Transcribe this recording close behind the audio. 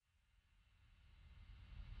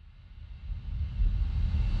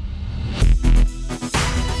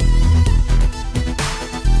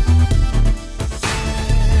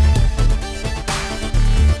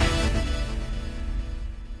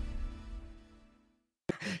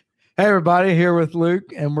Hey everybody, here with Luke,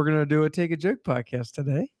 and we're gonna do a Take a Joke podcast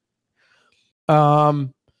today. All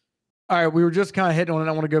right, we were just kind of hitting on it.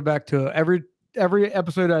 I want to go back to every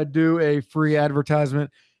episode I do a free advertisement,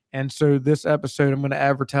 and so this episode I'm going to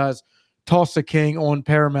advertise Tulsa King on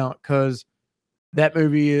Paramount because that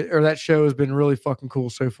movie or that show has been really fucking cool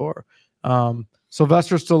so far.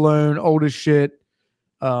 Sylvester Stallone, old as shit,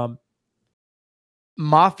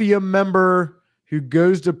 mafia member who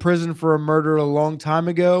goes to prison for a murder a long time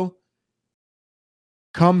ago,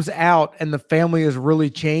 comes out and the family has really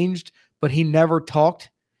changed, but he never talked.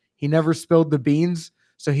 He never spilled the beans.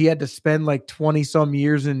 So he had to spend like 20 some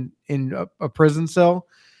years in a prison cell.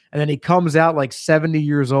 And then he comes out like 70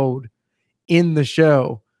 years old in the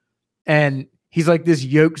show. And he's like this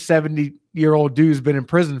yoked 70-year-old dude who's been in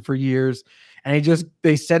prison for years. And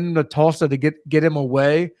they send him to Tulsa to get him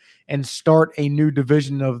away and start a new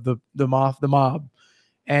division of the mob.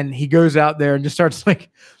 And he goes out there and just starts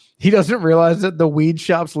like, he doesn't realize that the weed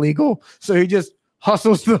shop's legal. So he just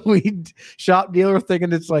hustles the weed shop dealer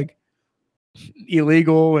thinking it's like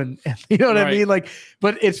illegal. And you know what I mean? Like,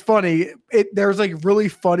 but it's funny. There's like really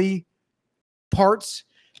funny parts.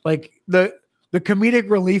 Like the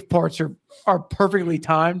comedic relief parts are perfectly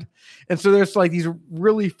timed. And so there's like these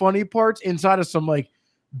really funny parts inside of some like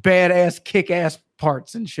badass kick-ass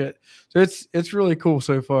parts and shit. So it's really cool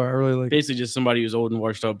so far. I really like basically just somebody who's old and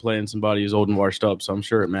washed up playing somebody who's old and washed up. So I'm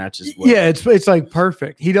sure it matches well. Yeah, it's like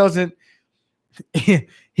perfect. He's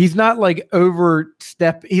not like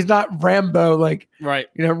overstep. He's not Rambo, like right.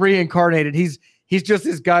 Reincarnated. He's just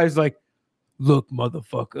this guy who's like, look,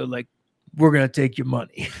 motherfucker, like we're gonna take your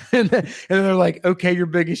money. and they're like, okay, you're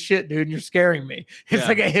big as shit, dude, and you're scaring me. It's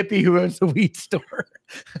like a hippie who owns a weed store.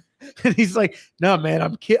 And he's like, no, man,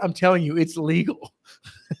 I'm telling you, it's legal.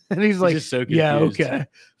 And he's like, just so confused. Yeah, okay.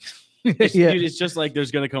 Dude, it's just like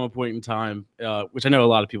there's going to come a point in time, which I know a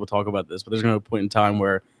lot of people talk about this, but there's going to come a point in time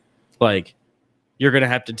where like you're going to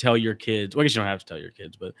have to tell your kids, well, I guess you don't have to tell your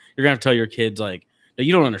kids, but you're going to have to tell your kids like, no,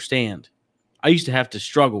 you don't understand. I used to have to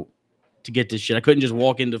struggle to get this shit. I couldn't just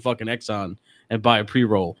walk into fucking Exxon and buy a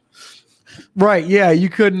pre-roll. Right, yeah, you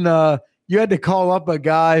couldn't, you had to call up a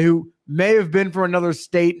guy who may have been from another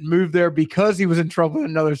state and moved there because he was in trouble in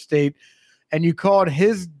another state. And you called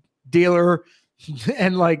his dealer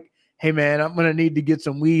and like, hey man, I'm going to need to get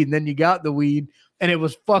some weed. And then you got the weed and it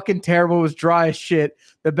was fucking terrible. It was dry as shit.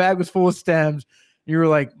 The bag was full of stems. You were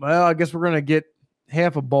like, well, I guess we're going to get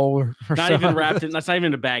half a bowl or not even wrapped in, that's not even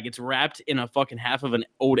in a bag. It's wrapped in a fucking half of an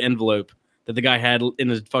old envelope that the guy had in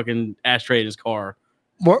his fucking ashtray in his car.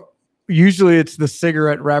 What? Usually it's the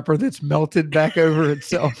cigarette wrapper that's melted back over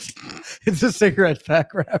itself. It's a cigarette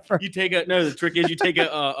pack wrapper. The trick is you take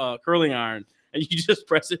a curling iron and you just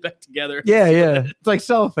press it back together. Yeah. It's like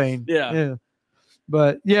cellophane. Yeah.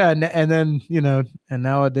 But yeah, and then, and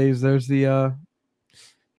nowadays there's the, you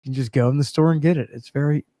can just go in the store and get it. It's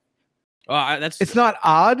very, it's not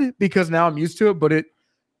odd because now I'm used to it, but it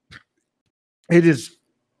is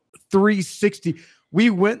 360. We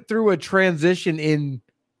went through a transition in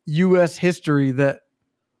U.S. history that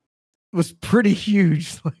was pretty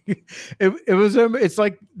huge. Like it's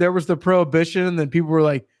like there was the prohibition, and then people were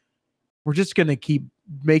like, "We're just gonna keep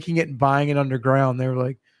making it and buying it underground." They were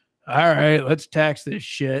like, "All right, let's tax this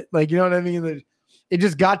shit." Like, you know what I mean? It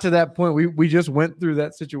just got to that point. We just went through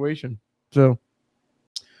that situation, so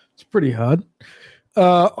it's pretty hard.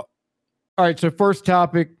 All right, so first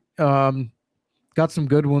topic, got some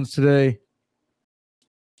good ones today.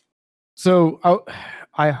 So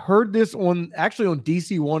I heard this on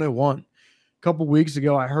DC 101 a couple weeks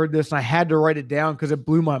ago. I heard this and I had to write it down because it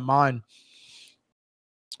blew my mind.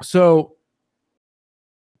 So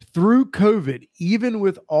through COVID, even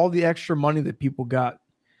with all the extra money that people got,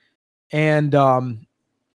 and through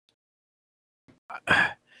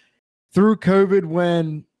COVID,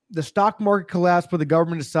 when the stock market collapsed, but the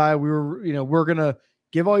government decided we're going to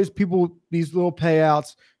give all these people these little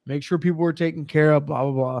payouts, make sure people were taken care of, blah,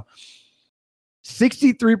 blah, blah.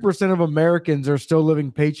 63% of Americans are still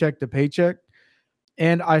living paycheck to paycheck.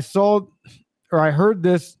 And I heard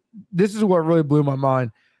this. This is what really blew my mind.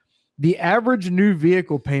 The average new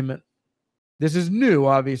vehicle payment, this is new,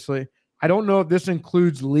 obviously. I don't know if this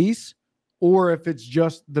includes lease or if it's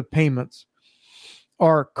just the payments,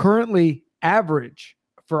 are currently average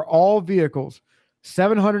for all vehicles,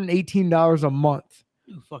 $718 a month.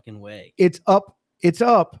 No fucking way. It's up.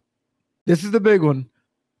 This is the big one.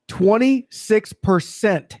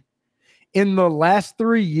 26% in the last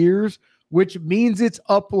 3 years, which means it's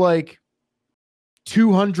up like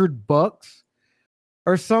 $200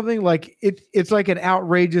 or something. Like it's like an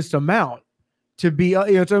outrageous amount to be.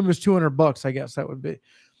 It's almost $200, I guess that would be.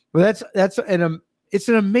 But that's It's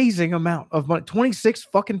an amazing amount of money. 26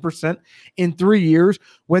 fucking percent in 3 years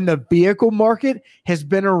when the vehicle market has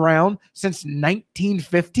been around since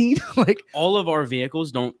 1915. Like all of our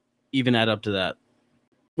vehicles don't even add up to that.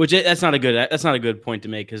 Which that's not a good point to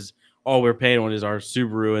make because all we're paying on is our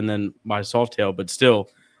Subaru and then my Softail. But still,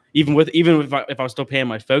 even if I was still paying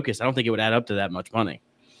my Focus, I don't think it would add up to that much money.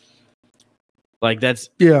 Like that's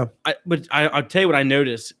But I'll tell you what I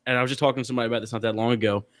noticed, and I was just talking to somebody about this not that long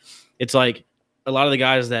ago. It's like a lot of the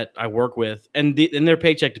guys that I work with, and they're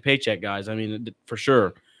paycheck to paycheck guys. I mean, for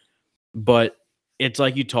sure. But it's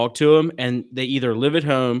like you talk to them, and they either live at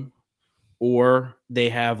home or they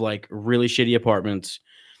have like really shitty apartments,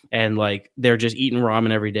 and like they're just eating ramen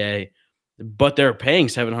every day. But they're paying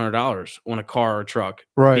 $700 on a car or truck,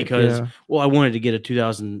 right? Because I wanted to get a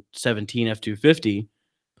 2017 F-250.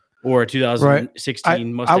 Or a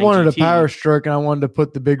 2016 Mustang I wanted GT. a Power Stroke, and I wanted to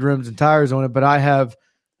put the big rims and tires on it, but I have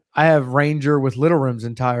Ranger with little rims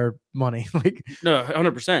and tire money. Like no,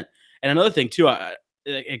 100%. And another thing too,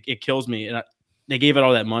 it kills me. And they gave it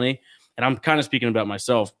all that money, and I'm kind of speaking about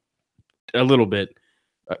myself a little bit.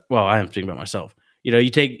 Well, I am speaking about myself. You know,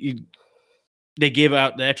 they gave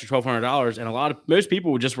out the extra $1,200, and most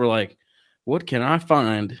people just were like, "What can I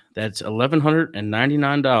find that's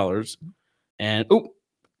 $1,199?" And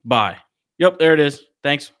buy. Yep, there it is.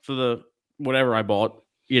 Thanks for the whatever I bought,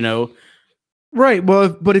 you know. Right.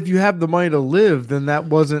 Well, but if you have the money to live, then that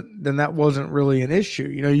wasn't really an issue.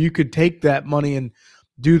 You know, you could take that money and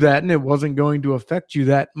do that, and it wasn't going to affect you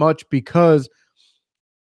that much because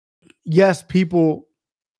yes, people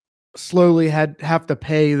slowly have to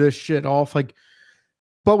pay this shit off. Like,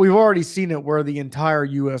 but we've already seen it where the entire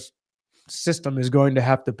US system is going to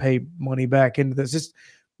have to pay money back into this.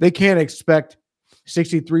 They can't expect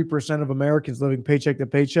 63% of Americans living paycheck to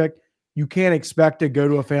paycheck. You can't expect to go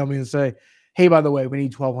to a family and say, "Hey, by the way, we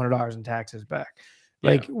need $1,200 in taxes back."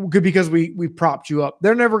 Like, because we propped you up.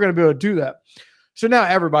 They're never going to be able to do that. So now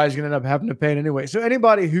everybody's going to end up having to pay it anyway. So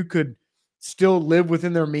anybody who could still live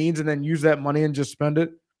within their means and then use that money and just spend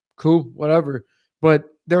it, cool, whatever. But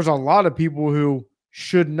there's a lot of people who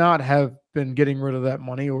should not have been getting rid of that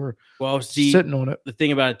money or sitting on it. The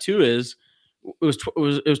thing about it too is it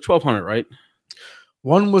was 1,200, right?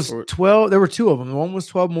 One was 12. There were two of them. One was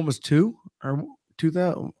 12, one was 2 or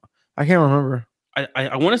 2,000. I can't remember.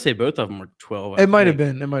 I want to say both of them were 12. It might have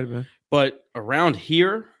been. But around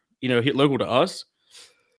here, you know, local to us,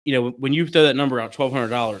 you know, when you throw that number out,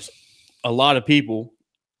 $1,200, a lot of people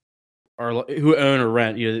who own or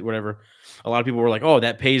rent, you know, whatever. A lot of people were like, "Oh,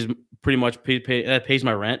 that pays pretty much that pays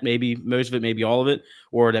my rent, maybe most of it, maybe all of it,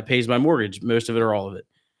 or that pays my mortgage, most of it or all of it."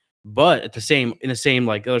 But in the same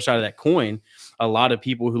like the other side of that coin, a lot of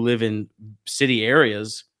people who live in city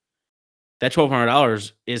areas, that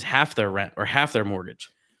 $1,200 is half their rent or half their mortgage.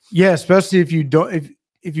 Yeah, especially if you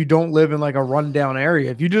don't live in like a rundown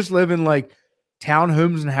area. If you just live in like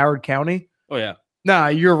townhomes in Howard County,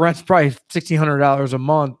 your rent's probably $1,600 a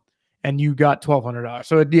month, and you got $1,200.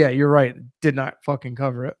 So yeah, you're right. It did not fucking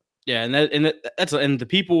cover it. Yeah, and the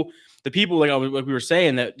people like we were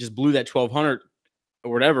saying that just blew that 1,200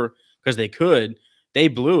 or whatever because they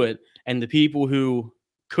blew it, and the people who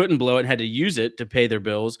couldn't blow it and had to use it to pay their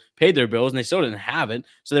bills, paid their bills, and they still didn't have it,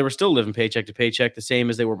 so they were still living paycheck to paycheck the same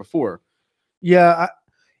as they were before. Yeah,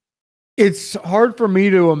 it's hard for me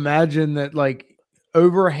to imagine that like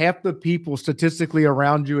over half the people statistically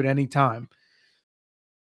around you at any time,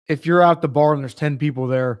 if you're out the bar and there's 10 people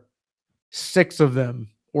there, 6 of them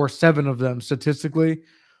or 7 of them statistically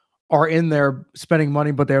are in there spending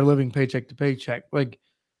money, but they're living paycheck to paycheck. Like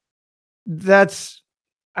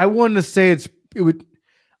I wanted to say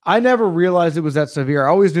I never realized it was that severe. I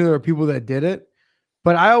always knew there were people that did it,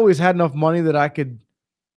 but I always had enough money that I could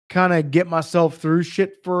kind of get myself through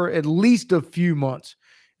shit for at least a few months.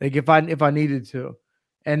 Like if I needed to.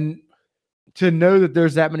 And to know that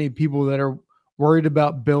there's that many people that are worried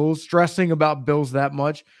about bills, stressing about bills that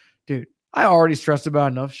much, dude, I already stressed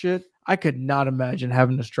about enough shit. I could not imagine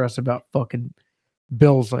having to stress about fucking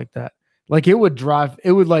bills like that. Like it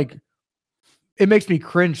makes me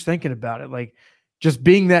cringe thinking about it. Like just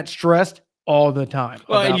being that stressed all the time.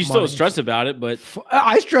 Well, and you still stress about it, but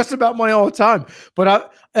I stress about money all the time.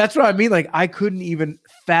 But that's what I mean. Like I couldn't even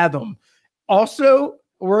fathom. Also,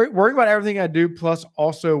 worrying about everything I do, plus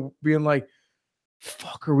also being like,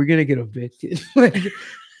 fuck, are we gonna get evicted? Like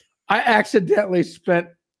I accidentally spent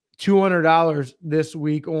 $200 this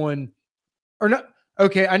week on, or not.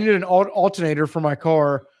 Okay, I needed an alternator for my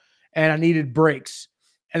car, and I needed brakes,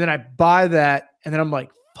 and then I buy that, and then I'm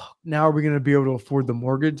like, fuck. Now are we gonna be able to afford the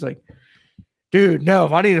mortgage? Like, dude, no.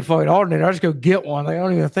 If I need a fucking alternator, I just go get one. Like I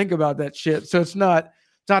don't even think about that shit. So it's not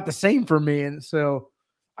not the same for me. And so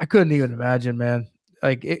I couldn't even imagine, man.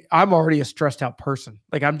 Like I'm already a stressed out person.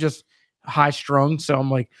 Like I'm just high strung. So I'm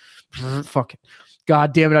like, fuck it.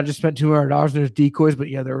 God damn it. I just spent $200 on those decoys, but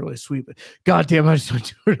yeah, they're really sweet. But God damn it, I just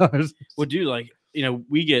spent $200. Well, dude, like,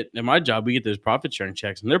 we get at my job, we get those profit sharing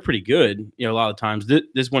checks and they're pretty good. A lot of times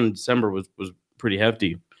this one in December was pretty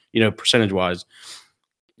hefty, percentage wise,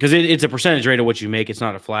 because it's a percentage rate of what you make. It's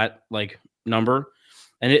not a flat like number.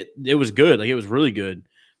 And it was good. Like it was really good.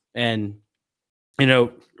 And,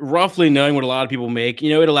 roughly knowing what a lot of people make,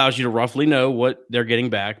 it allows you to roughly know what they're getting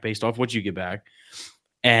back based off what you get back.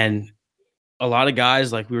 And a lot of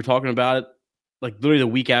guys, like we were talking about it, like literally the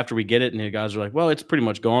week after we get it, and the guys are like, well, it's pretty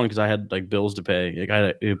much gone because I had like bills to pay. Like I had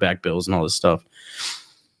to pay back bills and all this stuff.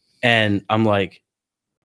 And I'm like,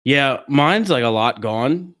 yeah, mine's like a lot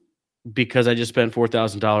gone because I just spent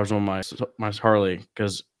 $4,000 on my Harley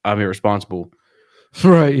because I'm irresponsible.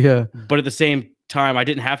 Right, yeah. But at the same time, I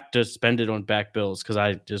didn't have to spend it on back bills because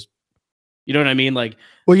I just, you know what I mean? Like,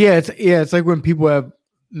 well, it's like when people have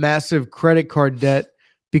massive credit card debt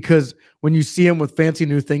because when you see them with fancy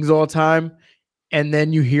new things all the time, and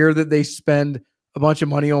then you hear that they spend a bunch of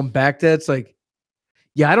money on back debts, like,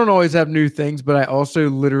 yeah, I don't always have new things, but I also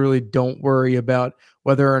literally don't worry about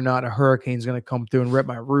whether or not a hurricane's going to come through and rip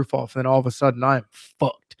my roof off. And then all of a sudden I'm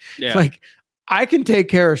fucked. Yeah. Like I can take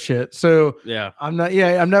care of shit. So yeah, I'm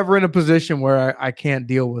never in a position where I can't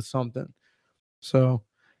deal with something. So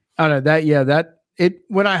I don't know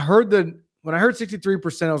when I heard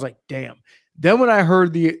 63%, I was like, damn. Then when I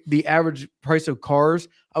heard the average price of cars,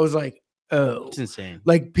 I was like, oh, it's insane.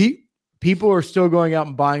 Like people are still going out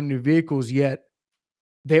and buying new vehicles, yet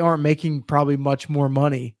they aren't making probably much more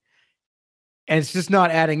money. And it's just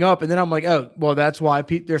not adding up. And then I'm like, oh, well, that's why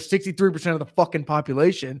there's 63% of the fucking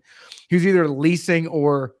population who's either leasing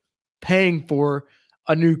or paying for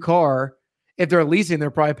a new car. If they're leasing,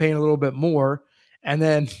 they're probably paying a little bit more. And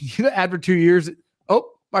then after 2 years,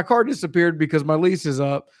 oh, my car disappeared because my lease is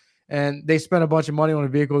up. And they spent a bunch of money on a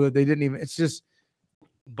vehicle that they didn't even. It's just,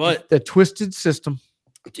 but the twisted system.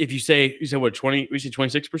 If you said what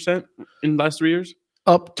 26% in the last 3 years,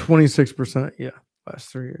 up 26%, yeah, last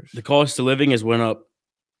 3 years. The cost of living has went up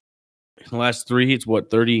in the last 3. It's what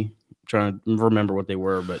 30. I'm trying to remember what they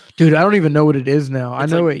were, but dude, I don't even know what it is now. I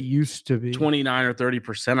know like it used to be 29 or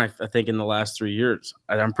 30%. I think in the last 3 years.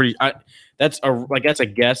 That's a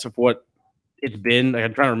guess of what it's been. Like,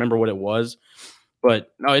 I'm trying to remember what it was.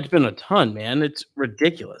 But no, it's been a ton, man. It's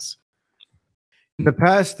ridiculous. In the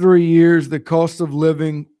past 3 years, the cost of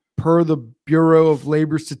living per the Bureau of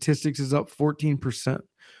Labor Statistics is up 14%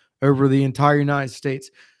 over the entire United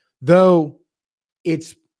States. Though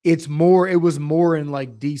it was more in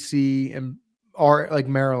like DC and like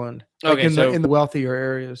Maryland, like in the wealthier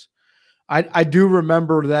areas. I do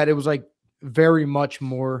remember that it was like very much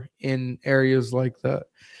more in areas like that.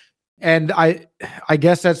 And I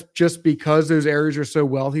guess that's just because those areas are so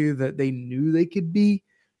wealthy that they knew they could be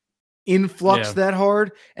in flux that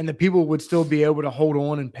hard, and the people would still be able to hold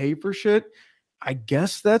on and pay for shit. I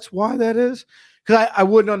guess that's why that is. Because I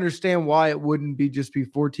wouldn't understand why it wouldn't be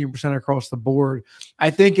 14% across the board. I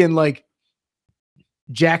think in like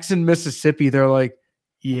Jackson, Mississippi, they're like,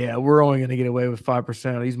 yeah, we're only going to get away with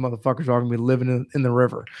 5%. These motherfuckers are going to be living in the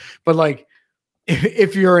river. But like,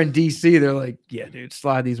 if you're in DC, they're like, yeah, dude,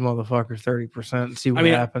 slide these motherfuckers 30% and see what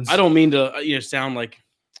happens. I don't mean to sound like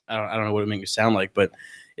I don't know what it makes me sound like, but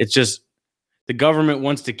it's just the government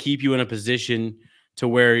wants to keep you in a position to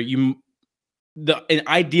where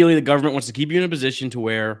ideally the government wants to keep you in a position to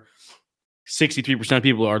where 63% of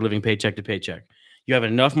people are living paycheck to paycheck. You have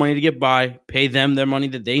enough money to get by, pay them their money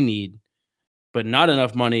that they need, but not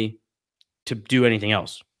enough money to do anything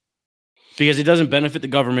else. Because it doesn't benefit the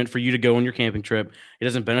government for you to go on your camping trip. It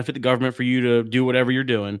doesn't benefit the government for you to do whatever you're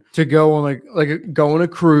doing. To go on like go on a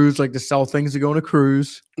cruise, like to sell things to go on a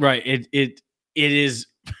cruise. Right. It is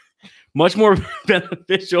much more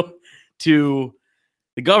beneficial to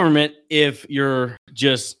the government if you're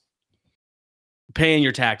just paying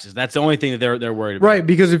your taxes. That's the only thing that they're worried about. Right,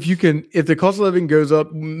 because if the cost of living goes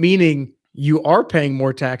up, meaning you are paying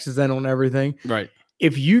more taxes than on everything. Right.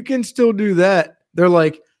 If you can still do that, they're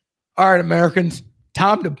like, all right, Americans,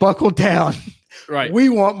 time to buckle down. Right. We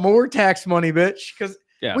want more tax money, bitch. Because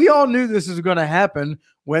we all knew this was going to happen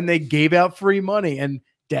when they gave out free money and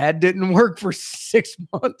dad didn't work for 6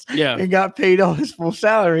 months and got paid all his full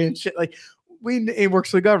salary and shit. Like he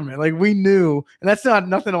works for the government. Like we knew, and that's not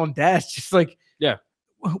nothing on dad. It's just like,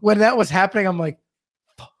 when that was happening, I'm like,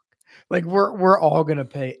 fuck. Like we're all going to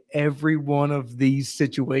pay every one of these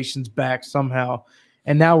situations back somehow.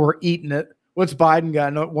 And now we're eating it. What's Biden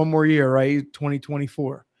got? No, one more year, right?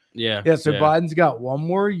 2024. Yeah. Yeah. So Biden's got one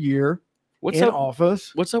more year in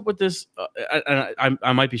office. What's up with this?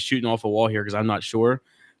 I might be shooting off a wall here because I'm not sure.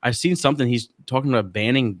 I've seen something. He's talking about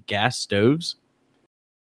banning gas stoves.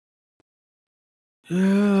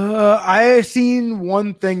 I seen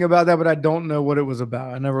one thing about that, but I don't know what it was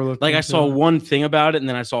about. I never looked. Like I saw one thing about it, and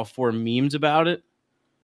then I saw 4 memes about it.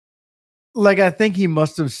 Like I think he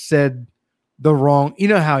must have said the wrong. You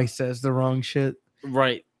know how he says the wrong shit,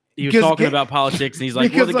 right? He was talking about politics, and he's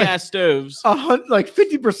like, "Well, the gas stoves." Like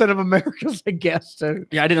 50% of America's like gas stove.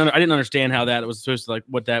 Yeah, I didn't understand how that was supposed to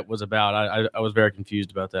what that was about. I was very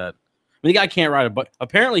confused about that. I mean, the guy can't ride a bike.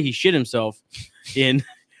 Apparently, he shit himself in.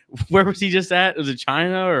 Where was he just at? Was it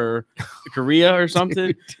China or Korea or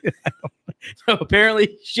something? Dude, so apparently,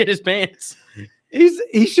 he shit his pants.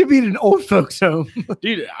 He should be in an old folks home,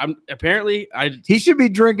 dude. He should be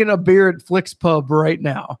drinking a beer at Flick's Pub right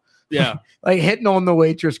now. Yeah, like hitting on the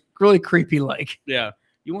waitress, really creepy. Like, yeah,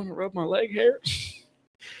 you want to rub my leg hair?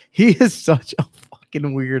 He is such a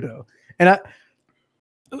fucking weirdo, and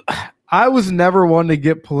I was never one to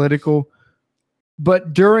get political,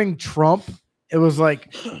 but during Trump, it was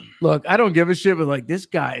like, look, I don't give a shit, but like this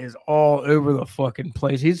guy is all over the fucking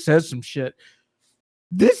place. He says some shit.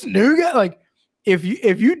 This new guy, like, if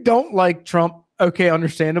you don't like Trump, okay,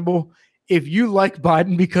 understandable. If you like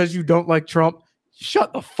Biden because you don't like Trump,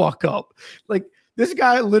 shut the fuck up. Like this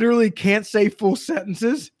guy literally can't say full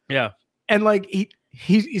sentences. Yeah. And like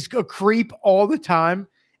he's a creep all the time.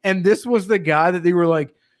 And this was the guy that they were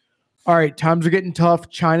like, all right, times are getting tough.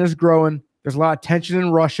 China's growing. There's a lot of tension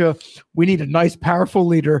in Russia. We need a nice, powerful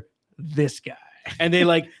leader. This guy. And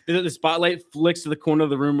the spotlight flicks to the corner of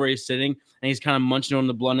the room where he's sitting, and he's kind of munching on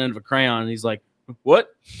the blunt end of a crayon. And he's like, what?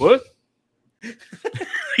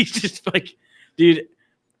 He's just like, dude.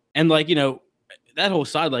 And like, that whole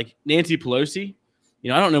side, like Nancy Pelosi, I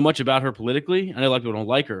don't know much about her politically. I know a lot of people don't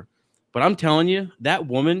like her, but I'm telling you, that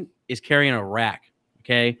woman is carrying a rack.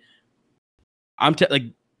 Okay.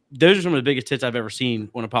 Those are some of the biggest tits I've ever seen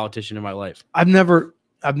on a politician in my life. I've never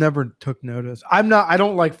took notice. I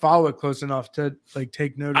don't like follow it close enough to like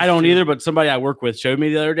take notice. I don't either, but somebody I work with showed me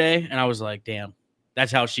the other day, and I was like, damn,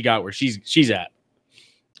 that's how she got where she's at.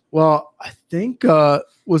 Well, I think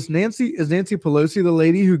is Nancy Pelosi the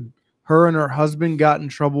lady who her and her husband got in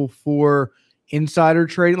trouble for insider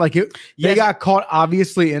trading? Like they got caught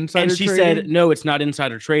obviously insider trading. And she said, no, it's not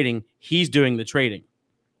insider trading. He's doing the trading.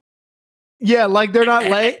 Yeah, like they're not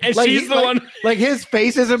late. And like, she's the one. Like his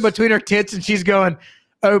face isn't between her tits, and she's going,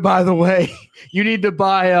 "Oh, by the way, you need to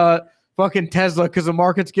buy fucking Tesla because the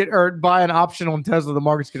market's buy an option on Tesla. The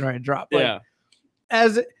market's getting ready to drop." Like,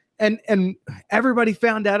 yeah. And everybody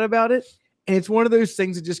found out about it, and it's one of those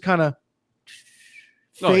things that just kind of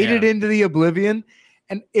faded into the oblivion,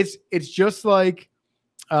 and it's just like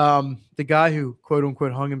the guy who quote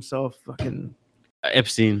unquote hung himself, fucking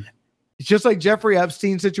Epstein. It's just like Jeffrey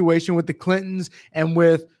Epstein's situation with the Clintons and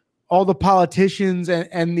with all the politicians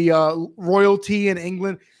and the royalty in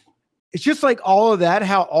England. It's just like all of that,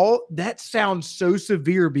 how all that sounds so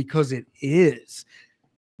severe because it is,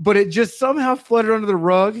 but it just somehow fluttered under the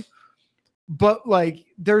rug. But like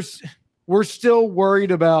we're still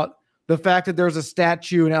worried about the fact that there's a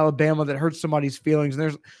statue in Alabama that hurts somebody's feelings.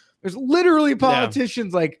 And there's literally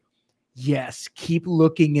politicians like, yes, keep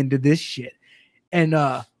looking into this shit. And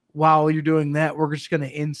while you're doing that, we're just going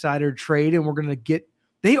to insider trade, and we're going to get.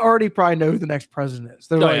 They already probably know who the next president is.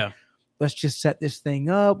 They're let's just set this thing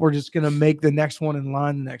up. We're just going to make the next one in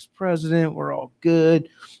line the next president. We're all good.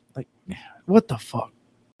 Like, what the fuck?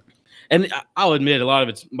 And I'll admit, a lot of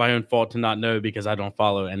it's my own fault to not know because I don't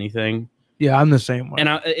follow anything. Yeah, I'm the same way.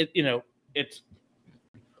 And it's.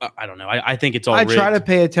 I don't know. I think it's all. I rigged. try to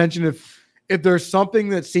pay attention if there's something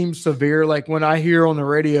that seems severe, like when I hear on the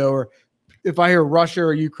radio or if I hear Russia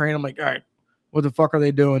or Ukraine, I'm like, all right, what the fuck are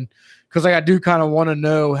they doing? Because I do kind of want to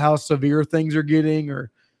know how severe things are getting. Or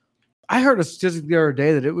I heard a statistic the other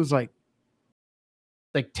day that it was like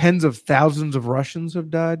tens of thousands of Russians have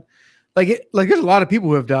died. Like there's a lot of people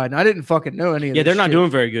who have died, and I didn't fucking know any of this. Yeah, they're not shit. doing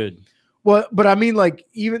very good. Well, but I mean, like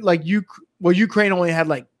even like Ukraine only had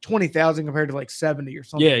like 20,000 compared to like 70 or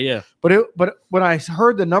something. Yeah. But when I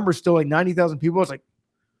heard the number still like 90,000 people, I was like,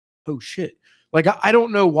 oh shit. Like, I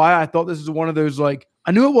don't know why I thought this is one of those, like,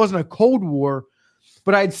 I knew it wasn't a Cold War,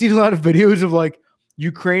 but I'd seen a lot of videos of, like,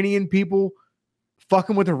 Ukrainian people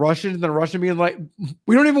fucking with the Russians and the Russian being like,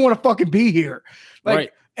 we don't even want to fucking be here. Like,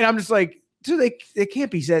 right. And I'm just like, dude, they can't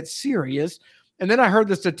be that serious. And then I heard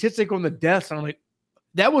the statistic on the deaths, and I'm like,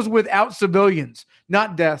 that was without civilians,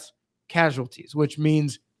 not deaths, casualties, which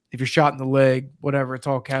means if you're shot in the leg, whatever, it's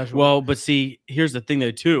all casualties. Well, but see, here's the thing,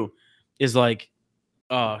 though, too, is like,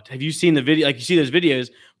 have you seen the video? Like, you see those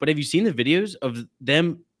videos, but have you seen the videos of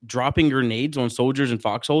them dropping grenades on soldiers in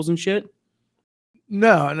foxholes and shit?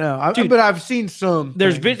 No. Dude, but I've seen some.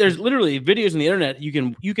 There's literally videos on the internet. You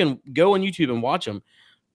can go on YouTube and watch them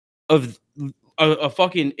of a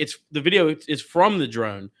fucking. It's the video is from the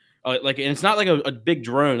drone. And it's not like a big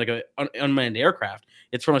drone, like an unmanned aircraft.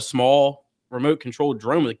 It's from a small remote controlled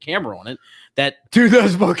drone with a camera on it. Dude,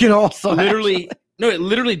 that's fucking awesome. It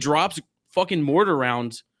literally drops fucking mortar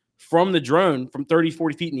rounds from the drone from 30,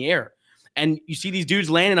 40 feet in the air. And you see these dudes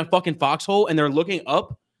land in a fucking foxhole and they're looking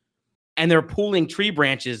up and they're pulling tree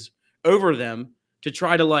branches over them to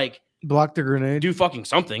try to block the grenade, do fucking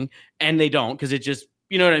something. And they don't, because it just,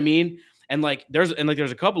 you know what I mean? And there's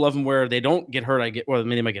a couple of them where they don't get hurt.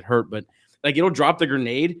 They might get hurt, but it'll drop the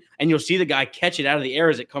grenade and you'll see the guy catch it out of the air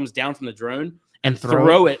as it comes down from the drone and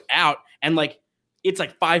throw it out. And it's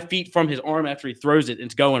 5 feet from his arm after he throws it and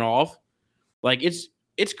it's going off.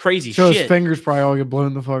 It's crazy so shit. His fingers probably all get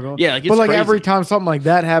blown the fuck off. Yeah. But crazy. Every time something like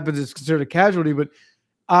that happens, it's considered a casualty. But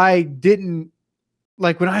I didn't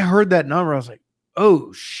when I heard that number, I was like,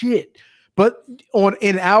 oh shit. But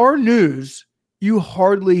in our news, you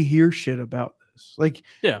hardly hear shit about this.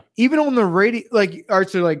 Even on the radio, all right,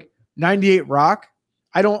 so 98 Rock.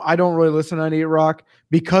 I don't really listen to 98 Rock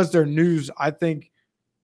because their news, I think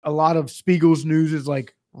a lot of Spiegel's news is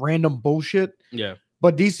random bullshit. Yeah.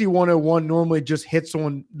 But DC 101 normally just hits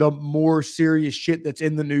on the more serious shit that's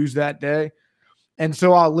in the news that day. And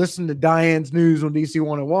so I'll listen to Diane's news on DC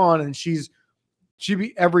 101 and she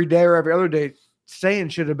be every day or every other day saying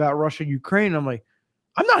shit about Russia, Ukraine. I'm like,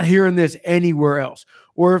 I'm not hearing this anywhere else.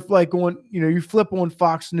 Or if you flip on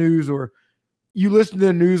Fox News or you listen to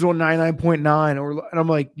the news on 99.9 and I'm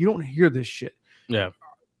like, you don't hear this shit. Yeah.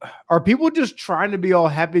 Are people just trying to be all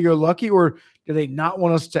happy-go-lucky, or do they not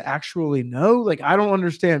want us to actually know? I don't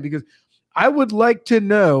understand, because I would like to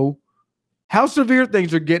know how severe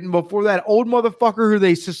things are getting before that old motherfucker who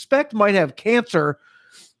they suspect might have cancer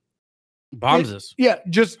bombs us. Yeah,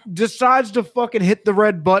 just decides to fucking hit the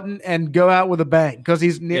red button and go out with a bang because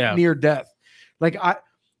he's near death.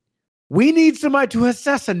 We need somebody to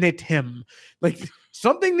assassinate him.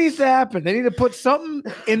 Something needs to happen. They need to put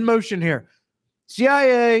something in motion here.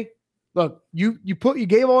 CIA, look, you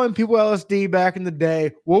gave all them people LSD back in the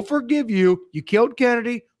day. We'll forgive you. You killed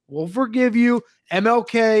Kennedy. We'll forgive you.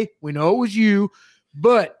 MLK, we know it was you,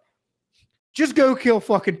 but just go kill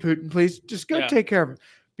fucking Putin, please. Just go take care of him.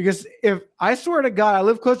 Because I swear to God, I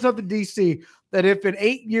live close enough to DC that if in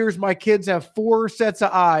 8 years my kids have 4 sets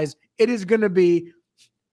of eyes, it is going to be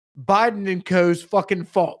Biden and co.'s fucking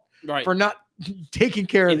fault for not taking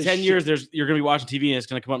care of this. In 10 years, you're going to be watching TV and it's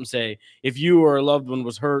going to come up and say, if you or a loved one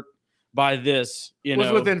was hurt by this,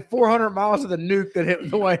 was within 400 miles of the nuke that hit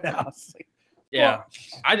the White House. Yeah.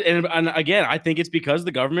 And again, I think it's because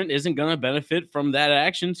the government isn't going to benefit from that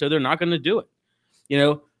action, so they're not going to do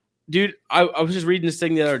it. Dude, I was just reading this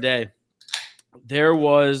thing the other day. There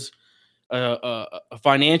was a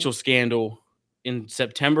financial scandal in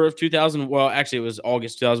September of 2000. Well, actually, it was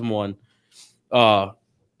August 2001.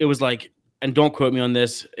 It was and don't quote me on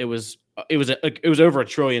this. It was over $1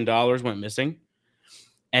 trillion went missing,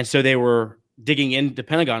 and so they were digging in. The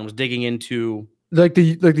Pentagon was digging into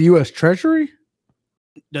the U.S. Treasury.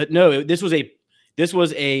 No, this was a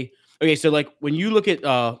okay. So when you look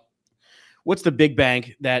at what's the big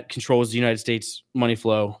bank that controls the United States money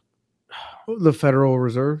flow? The Federal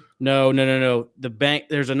Reserve? No. The bank.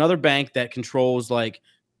 There's another bank that controls the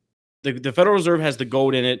Federal Reserve has the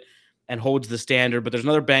gold in it and holds the standard, but there's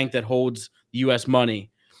another bank that holds the U.S.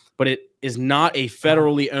 money, but it is not a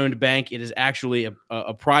federally owned bank. It is actually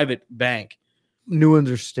a private bank. New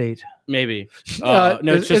Windsor State. Maybe. No,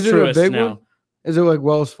 it's just Truist a big now. One? Is it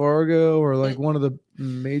Wells Fargo or one of the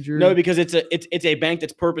major? No, because it's a bank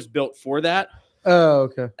that's purpose built for that. Oh,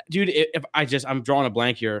 okay. Dude, I'm drawing a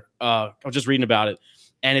blank here. I was just reading about it,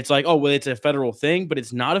 and it's it's a federal thing, but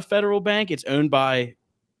it's not a federal bank. It's owned by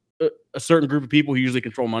a certain group of people who usually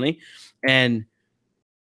control money, and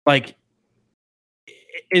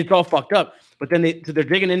it's all fucked up. But then they're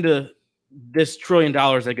digging into this $1 trillion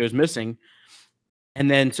that goes missing, and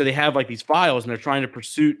then so they have these files, and they're trying to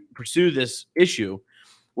pursue this issue.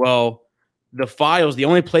 Well, the files, the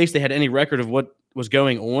only place they had any record of what was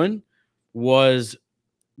going on was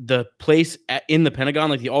the place in the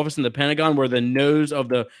Pentagon, the office in the Pentagon where the nose of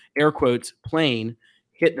the air quotes plane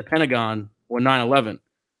hit the Pentagon on 9/11.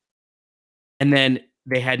 And then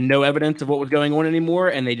they had no evidence of what was going on anymore,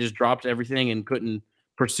 and they just dropped everything and couldn't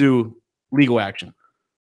pursue legal action.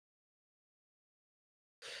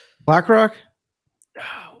 BlackRock?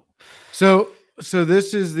 So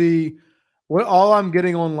this is What all I'm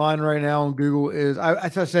getting online right now on Google is,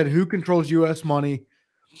 as I said, who controls U.S. money?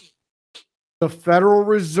 The Federal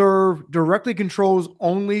Reserve directly controls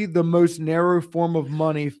only the most narrow form of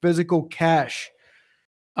money, physical cash,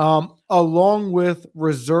 along with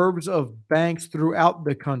reserves of banks throughout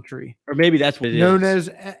the country, or maybe that's what it known is.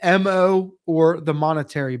 as MO or the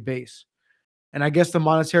monetary base. And I guess the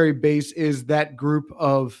monetary base is that group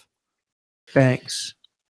of banks.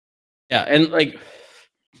 Yeah, and like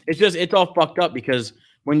it's all fucked up because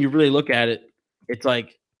when you really look at it, it's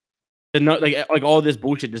like like all this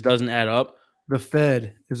bullshit just doesn't add up. The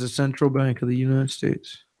Fed is the central bank of the United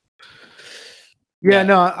States. Yeah,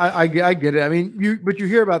 no, I get it. I mean, you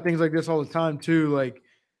hear about things like this all the time too. Like,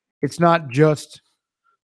 it's not just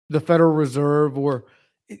the Federal Reserve or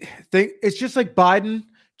it's just like Biden,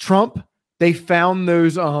 Trump. They found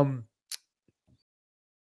those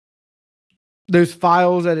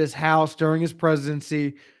files at his house during his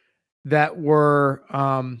presidency that were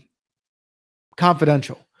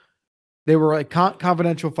confidential. They were like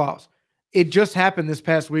confidential files. It just happened this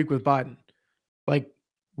past week with Biden. Like,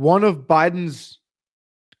 one of Biden's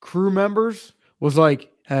crew members was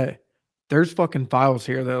like, "Hey, there's fucking files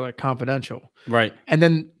here that are like confidential." Right. And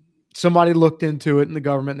then somebody looked into it in the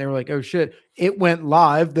government and they were like, "Oh shit." It went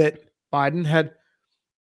live that Biden had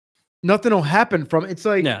nothing will happen from it. It's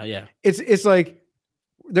like, yeah. It's like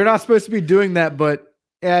they're not supposed to be doing that, but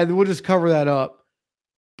yeah, we'll just cover that up.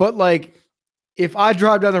 But like, if I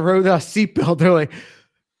drive down the road without a seatbelt, they're like,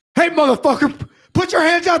 "Hey, motherfucker, put your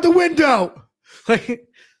hands out the window." Like,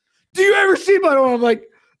 do you ever see my arm? I'm like,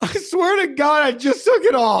 I swear to God, I just took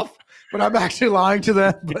it off, but I'm actually lying to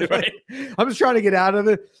them. But right. I'm just trying to get out of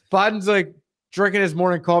it. Biden's like drinking his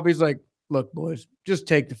morning coffee. He's like, "Look, boys, just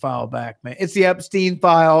take the file back, man. It's the Epstein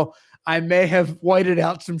file. I may have whited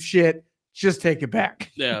out some shit. Just take it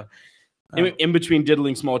back." Yeah. In between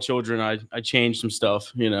diddling small children, I changed some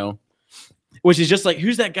stuff, which is just like,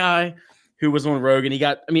 who's that guy who was on Rogan?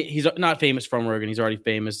 He's not famous from Rogan. He's already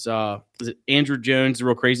famous. Is it Andrew Jones, the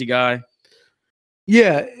real crazy guy?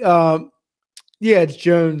 Yeah. It's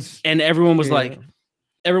Jones. And everyone was like,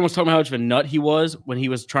 everyone was talking about how much of a nut he was when he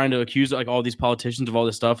was trying to accuse like all these politicians of all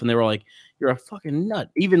this stuff. And they were like, "You're a fucking nut."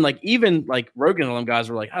 Even Rogan and them guys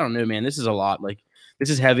were like, "I don't know, man. This is a lot. Like, this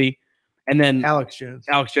is heavy." And then Alex Jones,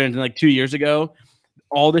 and like 2 years ago,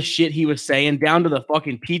 all the shit he was saying, down to the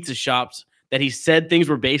fucking pizza shops that he said things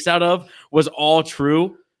were based out of, was all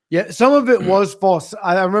true. Yeah, some of it was false.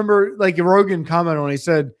 I remember like Rogan commented on it. He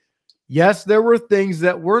said, yes, there were things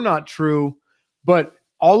that were not true, but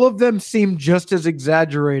all of them seemed just as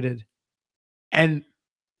exaggerated. And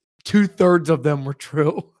 2/3 of them were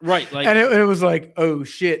true. Right. And it was like, oh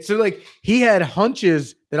shit. So like, he had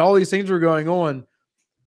hunches that all these things were going on.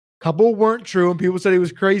 Couple weren't true, and people said he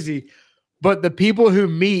was crazy. But the people who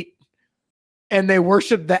meet and they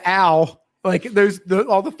worship the owl, like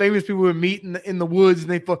all the famous people who meet in the woods,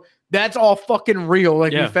 and that's all fucking real.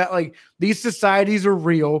 Like, like these societies are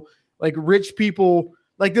real. Like, rich people,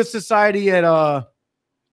 like this society at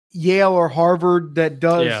Yale or Harvard that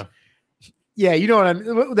does, you know what I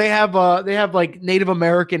mean. They have like Native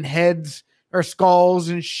American heads or skulls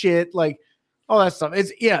and shit, like all that stuff.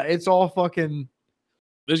 It's all fucking.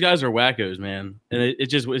 Those guys are wackos, man, and it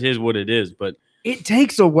just is what it is. But it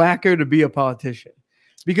takes a wacko to be a politician,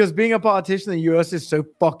 because being a politician in the U.S. is so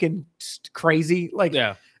fucking crazy. Like,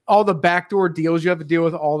 all the backdoor deals you have to deal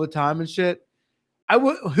with all the time and shit.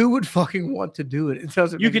 Who would fucking want to do it? It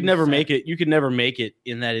doesn't. You could never make it. You could never make it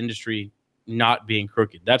in that industry not being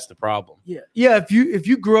crooked. That's the problem. Yeah. If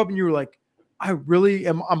you grew up and you were like, I'm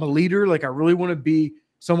a leader. Like, I really want to be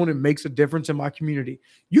someone who makes a difference in my community.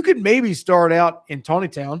 You could maybe start out in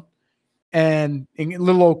Tawnytown and in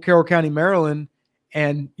little old Carroll County, Maryland.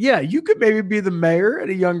 And you could maybe be the mayor at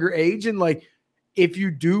a younger age. And like, if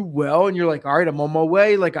you do well and you're like, all right, I'm on my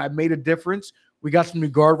way. Like, I made a difference. We got some new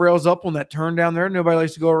guardrails up on that turn down there. Nobody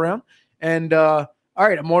likes to go around. And all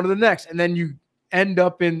right, I'm on to the next. And then you end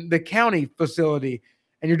up in the county facility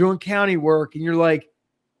and you're doing county work. And you're like,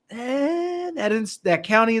 that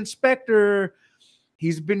county inspector,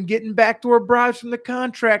 he's been getting backdoor bribes from the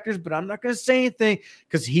contractors, but I'm not going to say anything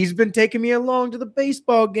because he's been taking me along to the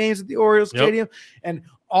baseball games at the Orioles Stadium. And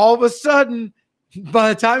all of a sudden, by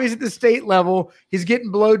the time he's at the state level, he's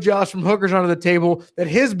getting blowjobs from hookers under the table that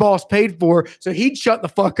his boss paid for. So he'd shut the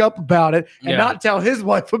fuck up about it and not tell his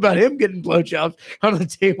wife about him getting blowjobs under the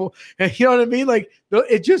table. And you know what I mean? Like,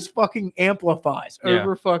 it just fucking amplifies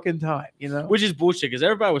over fucking time, Which is bullshit, because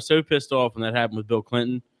everybody was so pissed off when that happened with Bill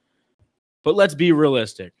Clinton. But let's be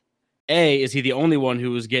realistic. Is he the only one who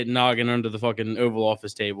was getting noggin under the fucking Oval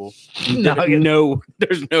Office table? No,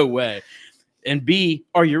 there's no way. And B,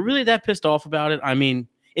 are you really that pissed off about it? I mean,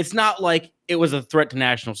 it's not like it was a threat to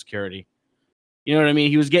national security. You know what I mean?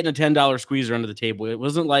 He was getting a $10 squeezer under the table. It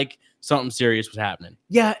wasn't like something serious was happening.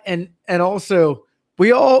 Yeah, and also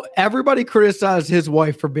everybody criticized his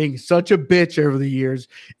wife for being such a bitch over the years,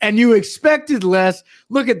 and you expected less.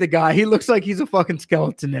 Look at the guy; he looks like he's a fucking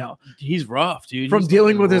skeleton now. He's rough, dude. From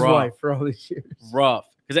dealing with his wife for all these years. Rough,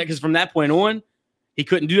 because from that point on, he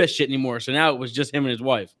couldn't do that shit anymore. So now it was just him and his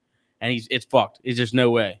wife, and it's fucked. It's just no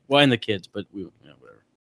way. Well, and the kids, but whatever.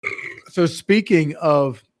 So speaking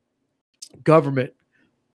of government,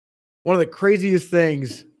 one of the craziest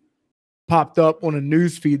things popped up on a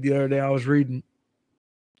news feed the other day I was reading.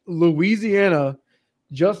 Louisiana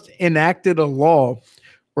just enacted a law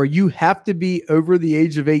where you have to be over the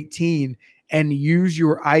age of 18 and use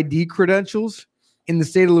your ID credentials in the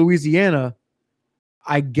state of Louisiana.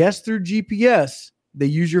 I guess through GPS, they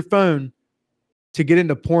use your phone to get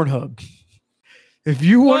into Pornhub. If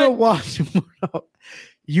you want to watch Pornhub,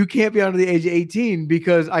 you can't be under the age of 18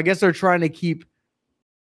 because I guess they're trying to keep.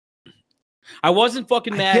 I wasn't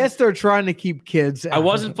fucking mad. I guess they're trying to keep kids out. I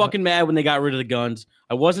wasn't fucking mad when they got rid of the guns.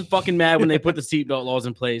 I wasn't fucking mad when they put the seatbelt laws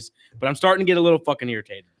in place, but I'm starting to get a little fucking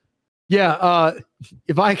irritated. Yeah,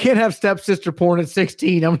 if I can't have stepsister porn at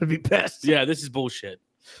 16, I'm going to be pissed. Yeah, this is bullshit.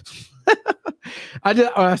 When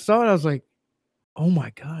I saw it, I was like, oh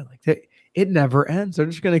my God, like it never ends. They're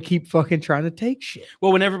just going to keep fucking trying to take shit.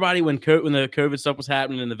 Well, when the COVID stuff was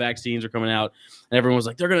happening and the vaccines are coming out, and everyone was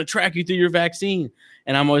like, they're going to track you through your vaccine.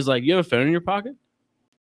 And I'm always like, you have a phone in your pocket?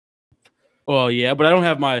 Well, yeah, but I don't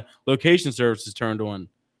have my location services turned on.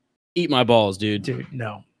 Eat my balls, dude. Dude,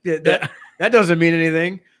 no. That doesn't mean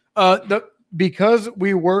anything. Because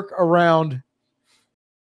we work around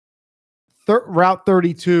Route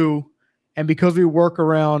 32 and because we work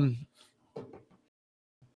around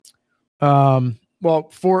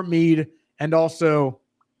Fort Meade and also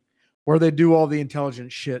where they do all the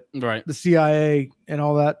intelligence shit, right? The CIA and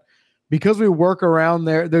all that. Because we work around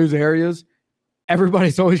those areas,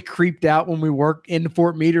 everybody's always creeped out when we work in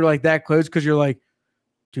Fort Meade or like that close because you're like,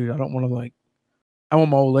 dude, I don't want to I want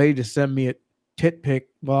my old lady to send me a tit pic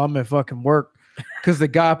while I'm at fucking work because the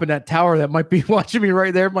guy up in that tower that might be watching me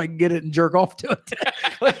right there might get it and jerk off to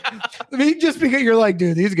it. Just because you're like,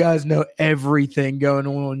 dude, these guys know everything going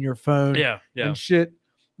on your phone. Yeah. And shit.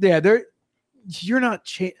 Yeah, you're not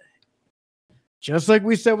just like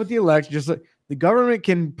we said with the election, just like the government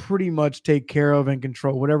can pretty much take care of and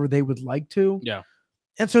control whatever they would like to. Yeah.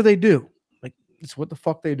 And so they do. Like, it's what the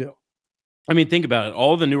fuck they do. I mean, think about it.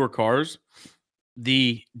 All the newer cars,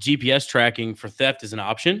 the GPS tracking for theft is an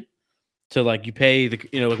option. To you pay like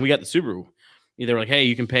we got the Subaru. They're like, hey,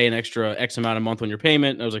 you can pay an extra X amount a month on your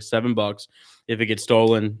payment. It was like $7. If it gets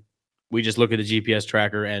stolen, we just look at the GPS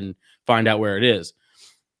tracker and find out where it is.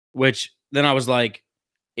 Which then I was like,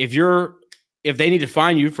 if they need to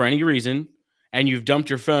find you for any reason and you've dumped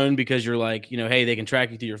your phone because you're like, hey, they can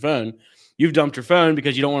track you through your phone. You've dumped your phone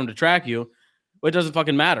because you don't want them to track you. Well, it doesn't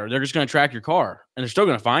fucking matter. They're just going to track your car and they're still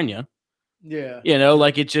going to find you. Yeah.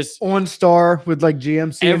 It's just OnStar with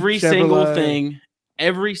GMC.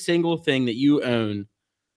 Every single thing that you own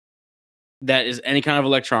that is any kind of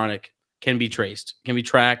electronic can be tracked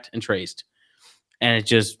and traced. And it's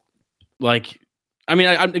just I'm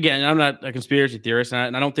not a conspiracy theorist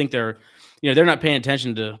and I don't think they're not paying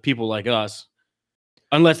attention to people like us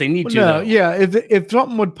unless they need to. No, yeah. If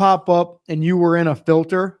something would pop up and you were in a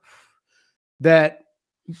filter that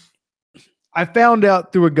I found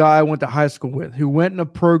out through a guy I went to high school with who went in a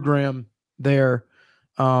program there.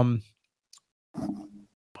 I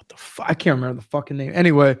can't remember the fucking name.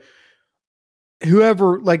 Anyway,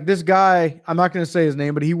 whoever, this guy, I'm not going to say his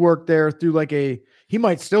name, but he worked there through he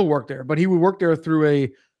might still work there, but he would work there through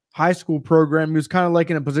a high school program. He was kind of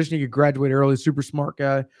in a position he could graduate early, super smart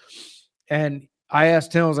guy. And I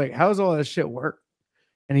asked him, I was like, how does all that shit work?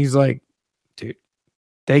 And he's like, dude,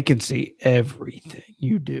 they can see everything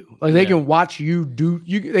you do. They can watch you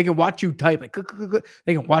they can watch you type.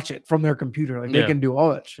 They can watch it from their computer. They can do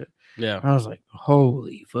all that shit. Yeah. And I was like,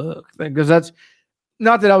 holy fuck. Because that's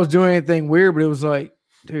not that I was doing anything weird, but it was like,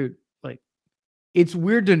 dude, it's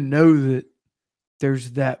weird to know that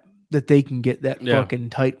there's that they can get that fucking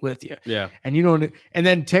tight with you. Yeah. And and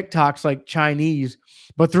then TikTok's Chinese,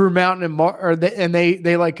 but through Mountain and Marsh,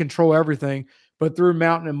 they control everything. But through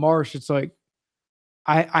Mountain and Marsh, it's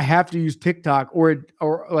I have to use TikTok or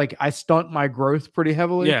I stunt my growth pretty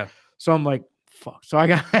heavily. Yeah. So I'm like, fuck. So I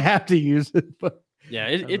have to use it. But yeah,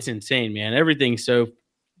 it's insane, man. Everything's so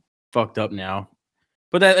fucked up now.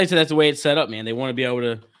 But that's the way it's set up, man. They want to be able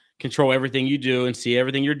to control everything you do and see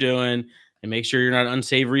everything you're doing and make sure you're not an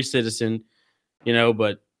unsavory citizen,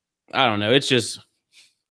 but I don't know. It's just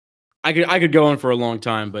I could go on for a long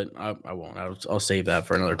time, but I won't. I'll save that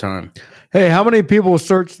for another time. Hey, how many people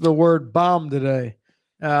searched the word bomb today?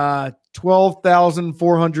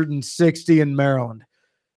 12,460 in Maryland.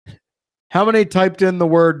 How many typed in the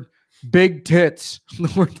word big tits?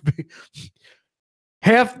 The word big.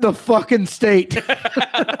 Half the fucking state.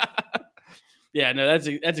 Yeah, no,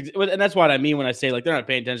 and that's what I mean when I say like they're not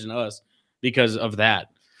paying attention to us because of that.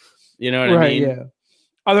 You know what I mean? Yeah.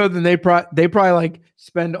 Other than they probably like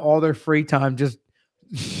spend all their free time just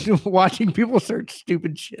watching people search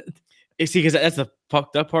stupid shit. See, because that's the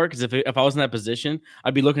fucked up part. Because if I was in that position,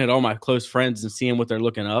 I'd be looking at all my close friends and seeing what they're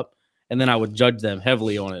looking up, and then I would judge them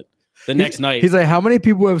heavily on it. The next night, he's like, "How many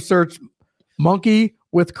people have searched monkey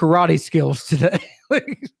with karate skills today?"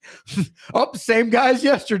 Oh, same guys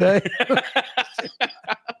yesterday.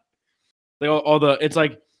 Like it's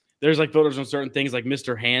like there's like filters on certain things, like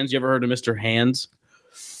Mr. Hands. You ever heard of Mr. Hands?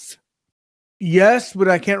 Yes, but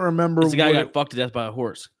I can't remember. It's the guy who got fucked to death by a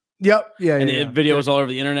horse. Yep. Yeah. And the video was all over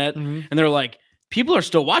the internet. Mm-hmm. And they're like, people are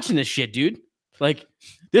still watching this shit, dude. Like,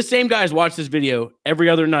 this same guy's watched this video every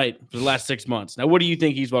other night for the last 6 months. Now, what do you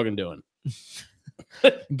think he's fucking doing?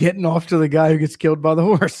 Getting off to the guy who gets killed by the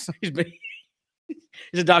horse. It's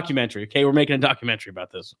a documentary. Okay, we're making a documentary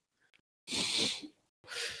about this.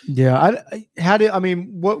 Yeah.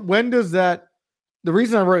 When does that? The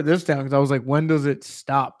reason I wrote this down because I was like, when does it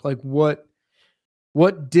stop? Like, what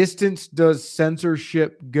distance does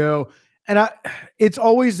censorship go? And it's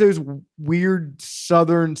always those weird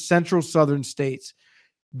central southern states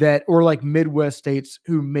or like Midwest states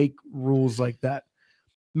who make rules like that.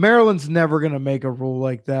 Maryland's never going to make a rule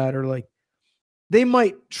like that, or like they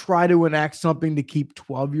might try to enact something to keep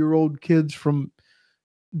 12-year-old kids from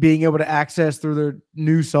being able to access through their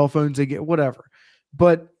new cell phones they get, whatever.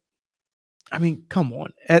 But I mean, come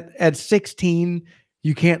on. At 16,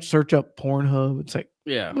 you can't search up Pornhub. It's like,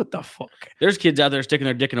 yeah, what the fuck? There's kids out there sticking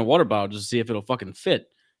their dick in a water bottle just to see if it'll fucking fit.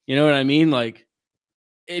 You know what I mean? Like,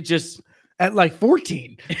 it just at like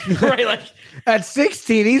 14, right? Like at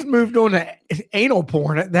 16, he's moved on to anal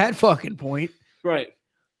porn at that fucking point, right?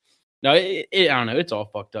 No, I don't know. It's all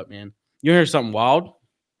fucked up, man. You hear something wild?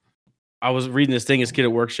 I was reading this thing. This kid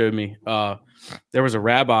at work showed me. There was a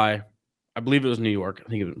rabbi, I believe it was New York. I'm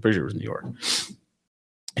pretty sure it was New York,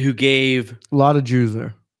 who gave a lot of Jews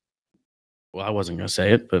there. Well, I wasn't going to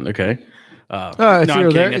say it, but okay. No, I'm kidding.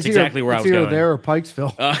 There. That's exactly where I was going. There or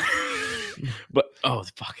Pikesville. But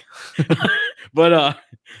fuck. But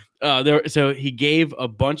there. So he gave a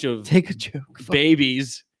bunch of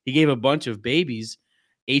babies. He gave a bunch of babies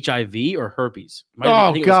HIV or herpes.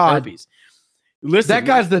 Oh God! Herpes. Listen, that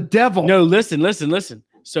guy's the devil. No, listen.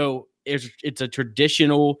 So it's a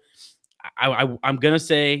traditional. I'm gonna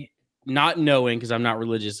say, not knowing because I'm not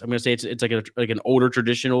religious, I'm gonna say it's like an older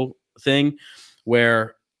traditional thing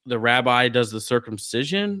where the rabbi does the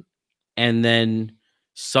circumcision and then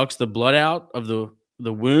sucks the blood out of the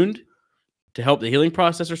wound to help the healing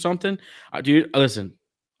process or something. Dude, listen,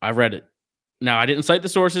 I read it. Now I didn't cite the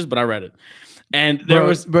sources, but I read it, and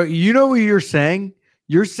But you know what you're saying?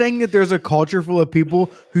 You're saying that there's a culture full of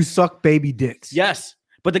people who suck baby dicks. Yes,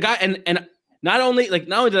 but the guy and. Not only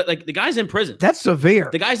that, the guy's in prison. That's severe.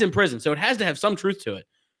 The guy's in prison, so it has to have some truth to it.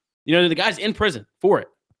 You know, the guy's in prison for it.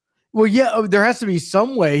 Well, yeah, there has to be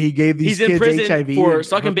some way he gave these kids HIV. He's in prison for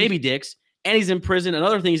sucking baby dicks, and he's in prison.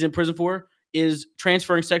 Another thing he's in prison for is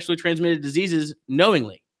transferring sexually transmitted diseases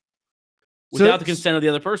knowingly without the consent of the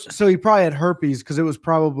other person. So he probably had herpes because it was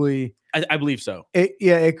probably... I believe so.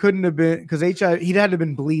 It couldn't have been... Because HIV, he'd had to have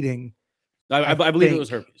been bleeding. I believe it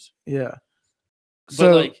was herpes. Yeah.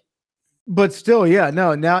 So, but still, yeah,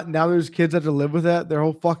 no. Now there's kids that have to live with that their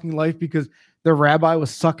whole fucking life because their rabbi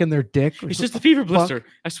was sucking their dick. It's just a fever blister.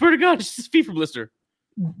 I swear to God, it's just a fever blister.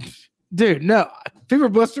 Dude, no, fever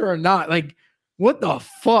blister or not, like, what the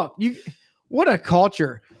fuck? What a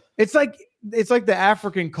culture! It's like the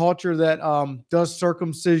African culture that does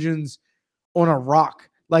circumcisions on a rock.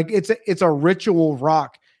 Like it's a ritual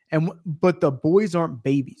rock, but the boys aren't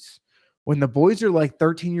babies. When the boys are like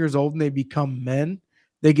 13 years old and they become men,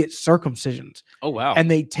 they get circumcisions. Oh, wow.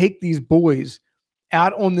 And they take these boys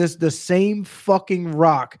out on the same fucking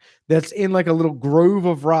rock that's in like a little grove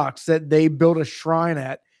of rocks that they built a shrine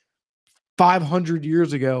at 500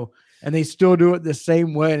 years ago. And they still do it the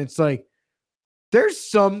same way. And it's like, there's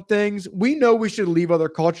some things we know we should leave other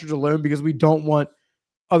cultures alone because we don't want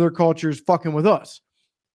other cultures fucking with us.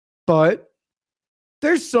 But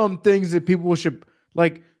there's some things that people should,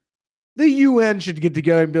 like, the UN should get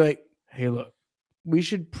together and be like, hey, look, we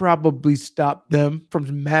should probably stop them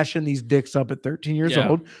from mashing these dicks up at 13 years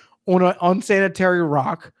old on an unsanitary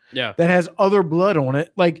rock that has other blood on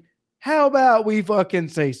it. Like, how about we fucking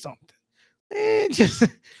say something? Just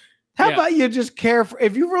how about you just care for,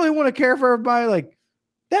 if you really want to care for everybody, like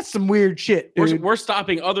that's some weird shit, dude. We're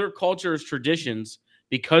stopping other cultures' traditions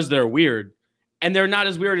because they're weird, and they're not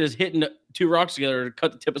as weird as hitting 2 rocks together to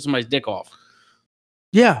cut the tip of somebody's dick off.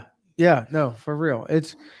 Yeah, no, for real.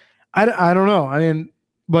 It's I don't know. I mean,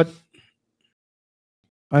 but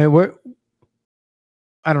I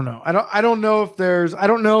don't know. I don't know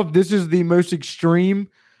if this is the most extreme.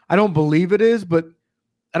 I don't believe it is, but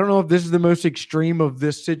I don't know if this is the most extreme of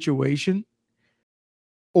this situation,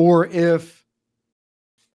 or if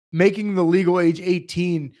making the legal age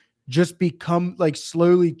 18 just become like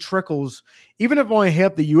slowly trickles. Even if only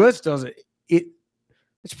half the U.S. does it,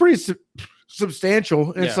 it's pretty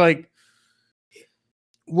substantial. It's like,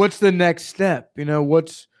 what's the next step?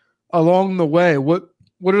 What's along the way? What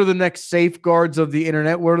are the next safeguards of the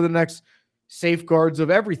internet? What are the next safeguards of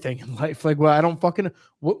everything in life? Like, well, I don't fucking,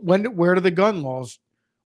 where do the gun laws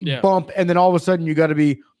bump? And then all of a sudden you got to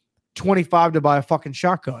be 25 to buy a fucking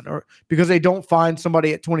shotgun, or because they don't find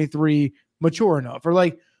somebody at 23 mature enough, or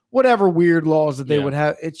like whatever weird laws that they would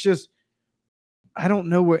have. It's just, I don't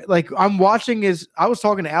know where, like I was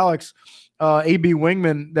talking to Alex, AB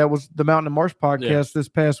Wingman, that was the Mountain and Marsh podcast this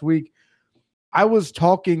past week. I was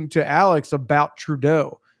talking to Alex about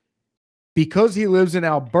Trudeau because he lives in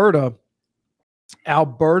Alberta.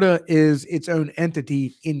 Alberta is its own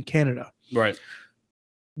entity in Canada. Right.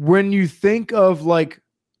 When you think of like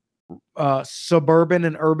suburban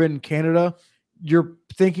and urban Canada, you're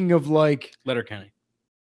thinking of like Letterkenny.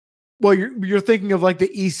 Well, you're thinking of like the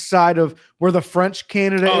east side of where the French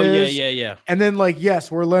Canada is. Oh, yeah. And then like, yes,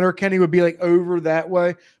 where Letterkenny would be like over that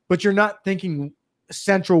way, but you're not thinking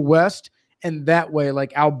central west and that way,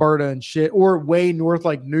 like Alberta and shit, or way north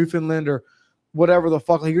like Newfoundland or whatever the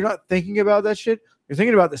fuck. Like, you're not thinking about that shit. You're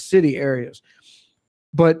thinking about the city areas.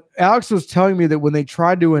 But Alex was telling me that when they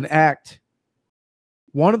tried to enact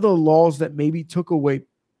one of the laws that maybe took away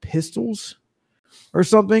pistols or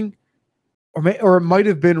something, or it might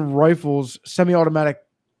have been rifles, semi-automatic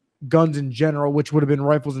guns in general, which would have been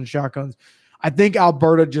rifles and shotguns. I think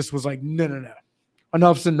Alberta just was like, no.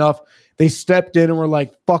 Enough's enough. They stepped in and were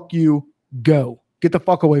like, fuck you, go. Get the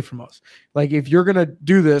fuck away from us. Like, if you're going to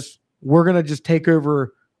do this, we're going to just take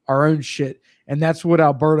over our own shit. And that's what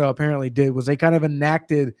Alberta apparently did, was they kind of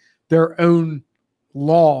enacted their own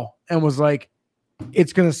law and was like,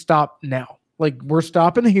 it's going to stop now. Like, we're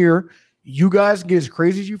stopping here. You guys get as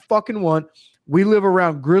crazy as you fucking want. We live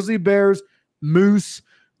around grizzly bears, moose.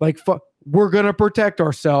 Like, we're going to protect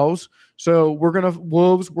ourselves. So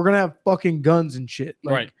wolves, we're going to have fucking guns and shit.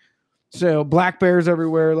 Like, right. So black bears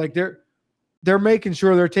everywhere. Like, they're making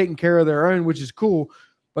sure they're taking care of their own, which is cool.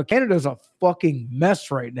 But Canada's a fucking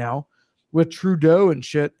mess right now with Trudeau and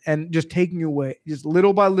shit, and just taking away, just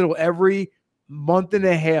little by little, every month and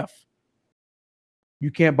a half,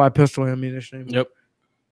 you can't buy pistol ammunition anymore. Yep.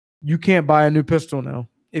 You can't buy a new pistol now.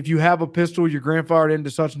 If you have a pistol, you're grandfathered into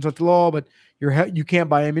such and such law, but you can't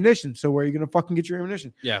buy ammunition. So where are you going to fucking get your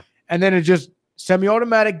ammunition? Yeah. And then it's just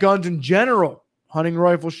semi-automatic guns in general, hunting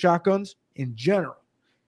rifles, shotguns in general.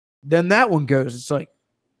 Then that one goes. It's like,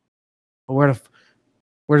 well,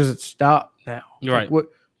 where does it stop now? You're right. Like, what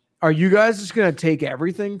are you guys just going to take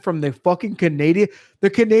everything from the fucking Canadian?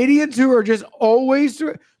 The Canadians who are just always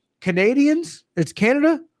Canadians. It's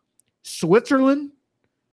Canada, Switzerland,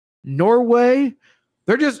 Norway.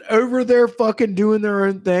 They're just over there fucking doing their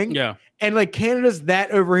own thing. Yeah. And like Canada's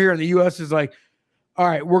that over here, and the US is like, all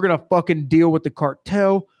right, we're going to fucking deal with the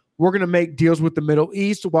cartel. We're going to make deals with the Middle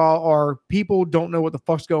East while our people don't know what the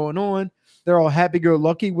fuck's going on. They're all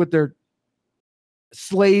happy-go-lucky with their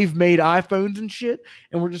slave-made iPhones and shit.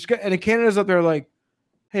 And we're just and Canada's up there like,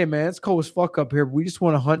 hey, man, it's cold as fuck up here. But we just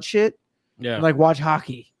want to hunt shit and like watch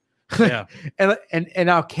hockey. Yeah. and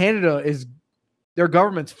now Canada is, their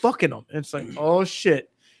government's fucking them. And it's like, oh,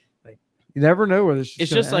 shit. Like, you never know where this is.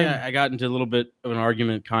 It's just end. Like I got into a little bit of an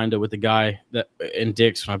argument kind of with the guy that in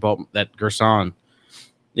Dick's when I bought that Gerson.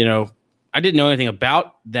 You know, I didn't know anything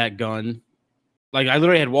about that gun. Like, I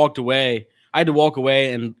literally had walked away. I had to walk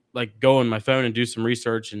away and like go on my phone and do some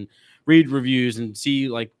research and read reviews and see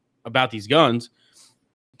like about these guns,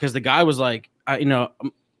 because the guy was like, I'm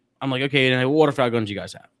like, okay, and what waterfowl guns do you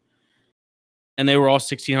guys have? And they were all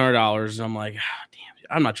 $1,600. And I'm like, damn,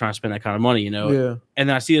 I'm not trying to spend that kind of money, Yeah. And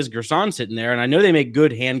then I see this Gerson sitting there, and I know they make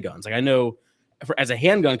good handguns. Like, I know as a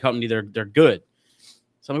handgun company, they're good.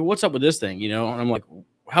 So I'm like, what's up with this thing? And I'm like,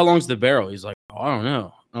 how long's the barrel? He's like, oh, I don't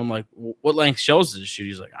know. And I'm like, what length shells does it shoot?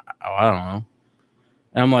 He's like, I don't know.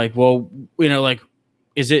 And I'm like, well, like,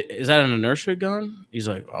 is that an inertia gun? He's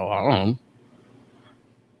like, oh, I don't know.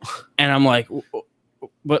 And I'm like,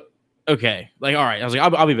 but okay, like, all right. I was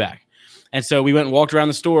like, I'll be back. And so we went and walked around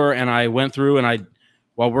the store, and I went through, and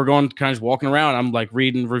while we're going kind of walking around, I'm like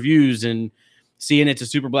reading reviews and seeing it's a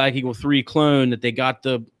Super Black Eagle 3 clone that they got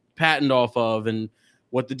the patent off of, and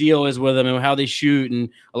what the deal is with them and how they shoot. And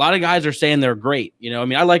a lot of guys are saying they're great. You know, I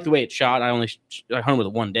mean, I like the way it's shot. I hunted with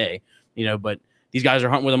it one day, you know, but these guys are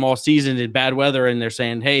hunting with them all season in bad weather, and they're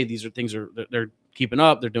saying, hey, these are things they're keeping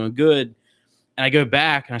up. They're doing good. And I go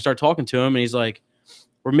back and I start talking to him, and he's like,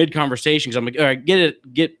 we're mid conversation because I'm like, all right,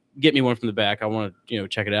 get me one from the back. I want to, you know,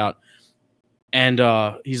 check it out. And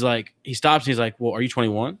he's like, he stops and he's like, well, are you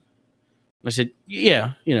 21? I said,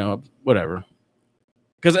 yeah, you know, whatever.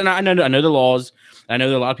 Because I know the laws. I know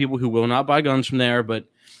there are a lot of people who will not buy guns from there, but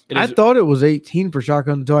I thought it was 18 for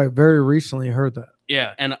shotgun until I very recently heard that.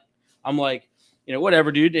 Yeah, and I'm like, you know,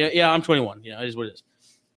 whatever, dude. Yeah, I'm 21. You know, it is what it is.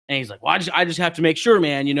 And he's like, well, I just have to make sure,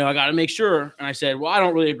 man. You know, I got to make sure. And I said, well, I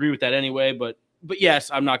don't really agree with that anyway, but yes,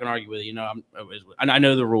 I'm not going to argue with it. You know, I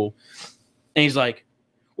know the rule. And he's like,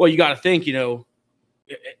 well, you got to think, you know,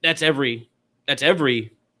 that's every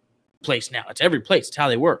place now. It's every place. It's how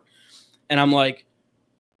they work. And I'm like,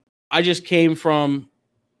 I just came from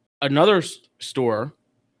another store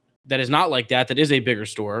that is not like that. That is a bigger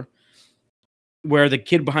store where the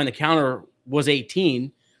kid behind the counter was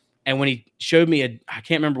 18. And when he showed me I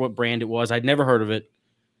can't remember what brand it was. I'd never heard of it.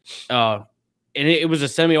 And it was a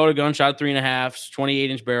semi-auto gun, shot 3.5,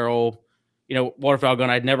 28-inch barrel, you know, waterfowl gun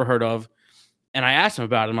I'd never heard of. And I asked him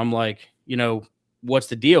about him. I'm like, you know, what's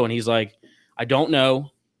the deal? And he's like, I don't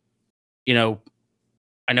know. You know,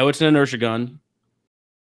 I know it's an inertia gun.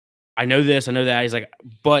 I know this, I know that. He's like,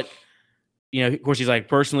 but, you know, of course, he's like,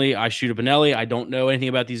 personally, I shoot a Benelli. I don't know anything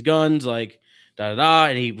about these guns, like, da-da-da.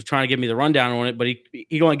 And he was trying to give me the rundown on it, but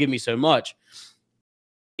he'd only give me so much.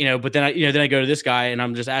 You know, but then I go to this guy, and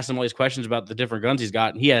I'm just asking him all these questions about the different guns he's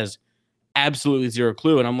got, and he has absolutely zero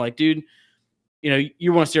clue. And I'm like, dude, you know,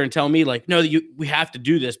 you want to sit here and tell me, like, no, we have to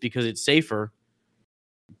do this because it's safer.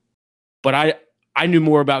 But I knew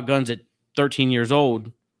more about guns at 13 years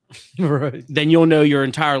old right. than you'll know your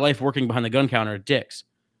entire life working behind the gun counter at Dick's.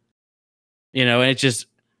 You know, and it's just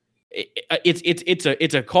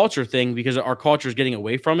it's a culture thing because our culture is getting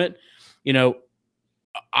away from it. You know,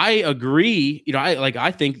 I agree. You know,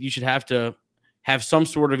 I think you should have to have some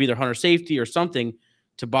sort of either hunter safety or something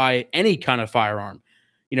to buy any kind of firearm.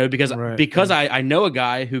 You know, because I know a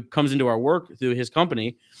guy who comes into our work through his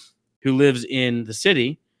company who lives in the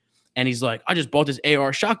city, and he's like, I just bought this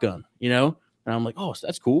AR shotgun, you know? And I'm like, oh, so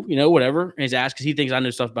that's cool, you know, whatever. And he's asked because he thinks I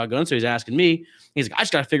know stuff about guns, so he's asking me. He's like, I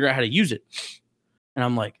just got to figure out how to use it. And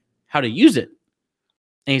I'm like, how to use it?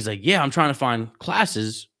 And he's like, yeah, I'm trying to find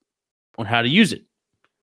classes on how to use it.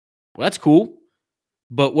 Well, that's cool.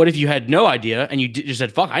 But what if you had no idea and you just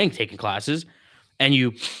said, fuck, I ain't taking classes, and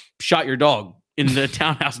you shot your dog in the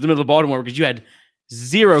townhouse in the middle of Baltimore because you had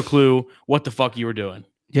zero clue what the fuck you were doing?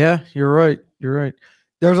 Yeah, you're right. You're right.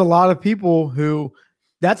 There's a lot of people who,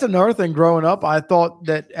 that's another thing growing up. I thought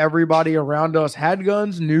that everybody around us had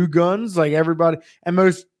guns, knew guns, like everybody, and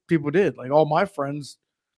most people did. Like all my friends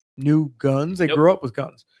knew guns. They grew up with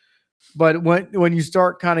guns. But when you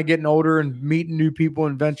start kind of getting older and meeting new people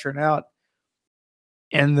and venturing out,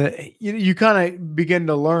 and you kind of begin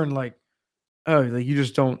to learn, like, oh, like you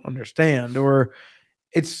just don't understand. Or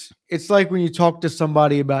it's like when you talk to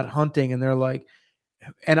somebody about hunting and they're like,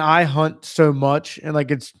 and I hunt so much, and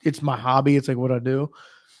like it's my hobby. It's like what I do.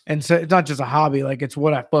 And so it's not just a hobby, like it's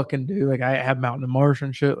what I fucking do. Like I have mountain and marsh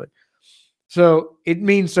and shit. Like, so it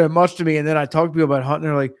means so much to me. And then I talk to people about hunting.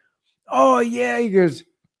 They're like, oh yeah. He goes,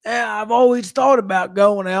 yeah, I've always thought about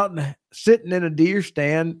going out and sitting in a deer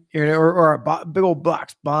stand, you know, or a big old black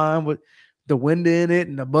spine with the wind in it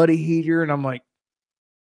and a buddy heater. And I'm like,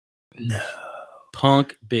 no,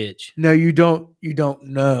 punk bitch. No, you don't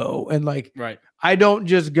know. And like, right. I don't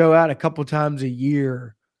just go out a couple times a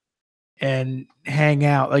year and hang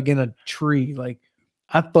out like in a tree. Like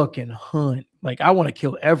I fucking hunt. Like I want to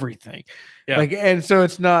kill everything. Yeah. Like, and so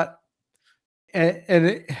it's not,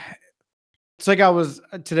 it's like I was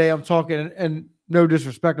today, I'm talking, and no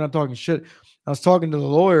disrespect, I'm not talking shit. I was talking to the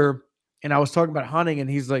lawyer and I was talking about hunting, and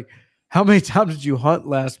he's like, how many times did you hunt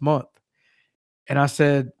last month? And I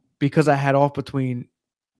said, because I had off between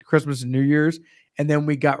Christmas and New Year's, and then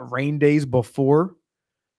we got rain days before,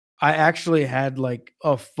 I actually had like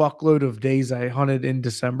a fuckload of days I hunted in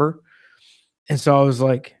December. And so I was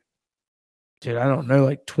like, dude, I don't know,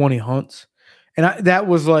 like 20 hunts. And that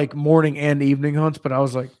was like morning and evening hunts, but I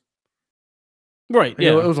was like, right,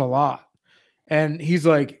 yeah, it was a lot. And he's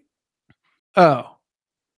like, oh,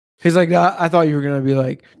 he's like, I thought you were going to be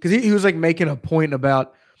like, because he was like making a point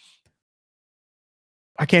about,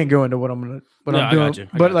 I can't go into what I'm doing. I got you.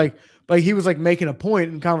 But like he was like making a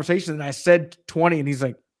point in conversation, and I said 20, and he's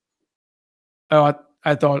like, "Oh,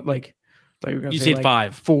 I thought like you were gonna say said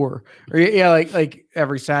like 5, 4, or yeah, like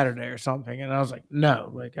every Saturday or something." And I was like,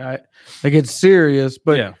 "No, like it's serious."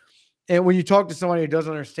 But yeah. And when you talk to somebody who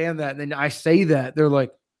doesn't understand that, and then I say that, they're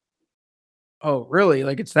like, "Oh, really?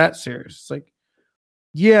 Like it's that serious?" It's like,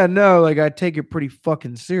 yeah, no, like I take it pretty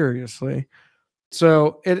fucking seriously.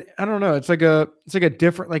 So I don't know. It's like a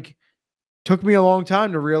different, like, took me a long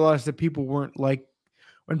time to realize that people weren't like,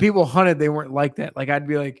 when people hunted, they weren't like that. Like I'd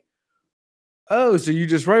be like, "Oh, so you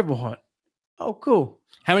just rifle hunt? Oh, cool."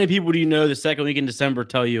 How many people do you know the second week in December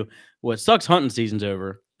tell you, "Well, it sucks, hunting season's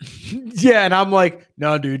over"? Yeah, and I'm like,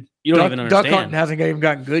 "No, dude, you don't even understand. Duck hunting hasn't even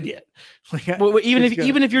gotten good yet." Like, well, even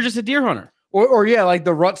if you're just a deer hunter, or yeah, like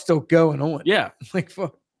the rut's still going on. Yeah, like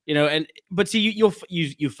fuck. But see,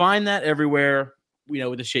 you find that everywhere.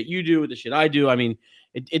 With the shit you do, with the shit I do. I mean,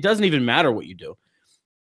 it doesn't even matter what you do.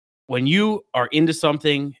 When you are into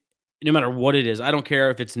something, no matter what it is, I don't care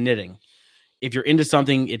if it's knitting. If you're into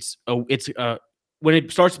something, when it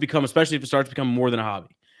starts to become, especially if it starts to become more than a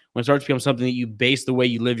hobby, when it starts to become something that you base the way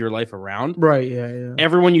you live your life around. Right. Yeah.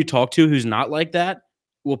 Everyone you talk to who's not like that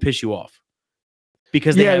will piss you off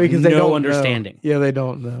because they have no understanding. Yeah, they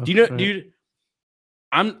don't know. Do you know, right. Dude?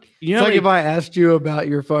 It's like if I asked you about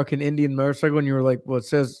your fucking Indian motorcycle and you were like, "Well, it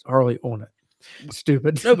says Harley on it."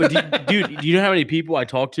 Stupid. No, but dude, do you know how many people I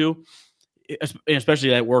talk to,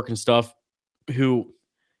 especially at work and stuff, who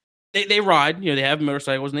they ride, they have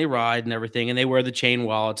motorcycles and they ride and everything, and they wear the chain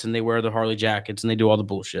wallets and they wear the Harley jackets and they do all the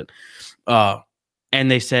bullshit.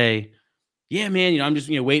 And they say, "Yeah, man, I'm just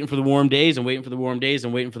waiting for the warm days and waiting for the warm days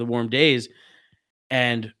and waiting for the warm days."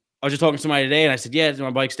 And I was just talking to somebody today, and I said, "Yeah,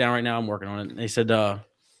 my bike's down right now. I'm working on it." And they said,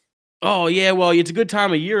 "Oh yeah, well, it's a good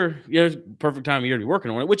time of year. It's perfect time of year to be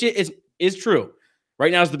working on it," which is true.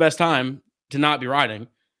 Right now is the best time to not be riding.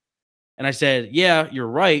 And I said, "Yeah, you're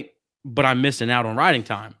right, but I'm missing out on riding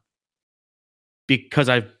time because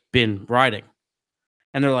I've been riding."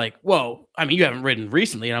 And they're like, "Whoa, I mean, you haven't ridden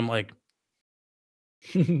recently." And I'm like,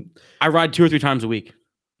 I ride 2 or 3 times a week.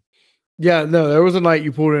 Yeah, no, there was a night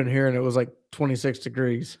you pulled in here and it was like 26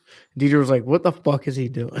 degrees. DJ was like, "What the fuck is he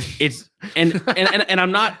doing?" And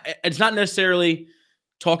I'm not. It's not necessarily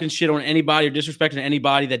talking shit on anybody or disrespecting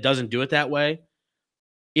anybody that doesn't do it that way.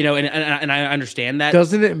 And I understand that.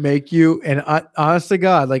 Doesn't it make you? And honest to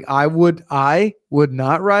God, like I would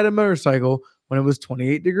not ride a motorcycle when it was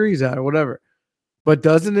 28 degrees out or whatever. But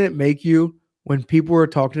doesn't it make you, when people were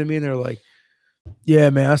talking to me and they're like, "Yeah,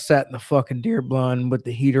 man, I sat in the fucking deer blind with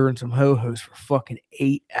the heater and some ho-hos for fucking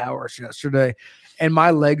 8 hours yesterday, and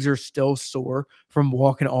my legs are still sore from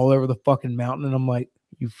walking all over the fucking mountain." And I'm like,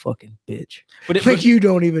 "You fucking bitch!" But you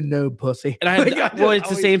don't even know, pussy. And it's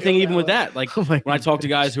the same thing even with that. Like when I talk to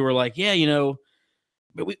guys who are like, "Yeah,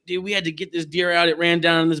 but we had to get this deer out. It ran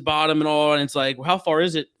down in this bottom and all." And it's like, "Well, how far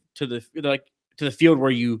is it to the field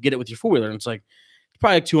where you get it with your 4-wheeler?" And it's like, it's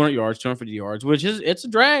probably like 200 yards, 250 yards, which it's a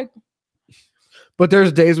drag. But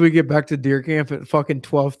there's days we get back to deer camp at fucking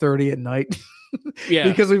 12:30 at night. Yeah.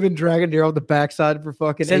 Because we've been dragging deer off the backside for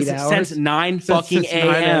fucking 8 hours. Since 9 fucking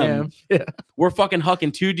a.m. Yeah. We're fucking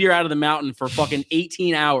hucking 2 deer out of the mountain for fucking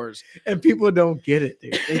 18 hours. And people don't get it,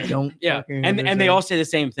 dude. They don't. Yeah. And they all say the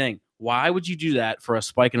same thing. Why would you do that for a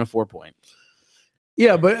spike and a 4-point?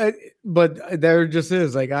 Yeah, but there just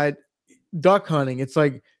is like duck hunting. It's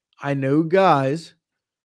like I know guys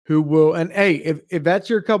who will, and hey, if that's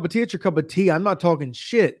your cup of tea, it's your cup of tea. I'm not talking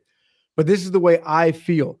shit, but this is the way I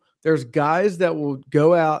feel. There's guys that will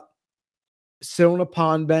go out, sit on a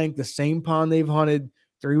pond bank, the same pond they've hunted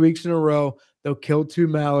 3 weeks in a row. They'll kill 2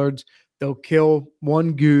 mallards. They'll kill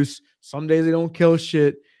 1 goose. Some days they don't kill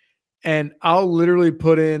shit. And I'll literally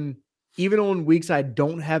put in, even on weeks I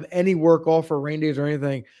don't have any work off for rain days or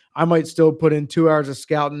anything, I might still put in 2 hours of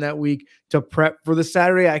scouting that week to prep for the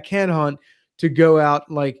Saturday I can hunt, to go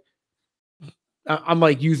out. Like I'm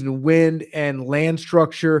like using wind and land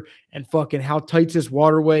structure and fucking how tight's this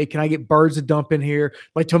waterway? Can I get birds to dump in here?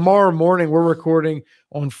 Like tomorrow morning, we're recording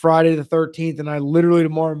on Friday the 13th, and I literally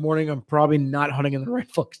tomorrow morning I'm probably not hunting in the right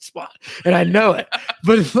fucking spot, and I know it.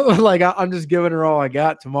 But like I'm just giving her all I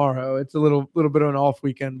got tomorrow. It's a little bit of an off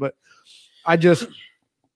weekend, but I just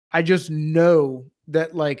know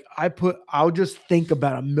that like I'll just think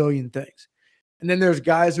about a million things, and then there's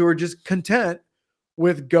guys who are just content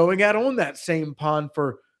with going out on that same pond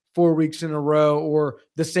for 4 weeks in a row, or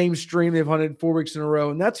the same stream they've hunted 4 weeks in a row.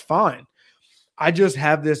 And that's fine. I just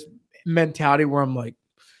have this mentality where I'm like,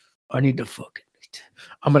 I'm going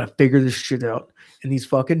to figure this shit out. And these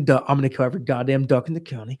fucking I'm going to kill every goddamn duck in the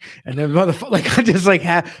county. And then motherfucker, like I just like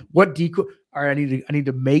have what decoy, all right, I need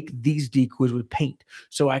to make these decoys with paint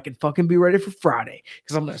so I can fucking be ready for Friday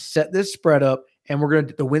because I'm gonna set this spread up and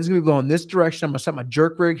the wind's gonna be blowing this direction. I'm gonna set my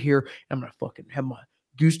jerk rig here and I'm gonna fucking have my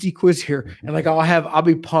goose decoys here and like I'll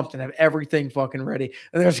be pumped and have everything fucking ready.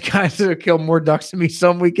 And there's guys that kill more ducks than me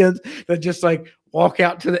some weekends that just like walk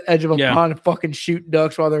out to the edge of a pond and fucking shoot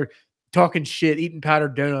ducks while they're talking shit, eating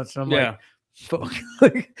powdered donuts. And I'm like, fuck,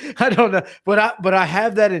 like, I don't know, but I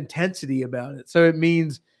have that intensity about it, so it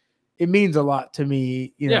means a lot to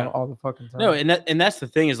me, you know, all the fucking time. No, and that's the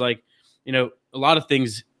thing is like, you know, a lot of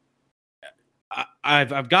things.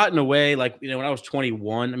 I've gotten away, like, you know, when I was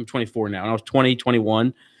 21, I'm 24 now. When I was 20,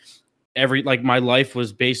 21, my life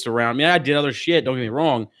was based around. I mean, I did other shit. Don't get me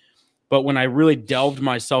wrong, but when I really delved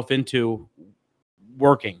myself into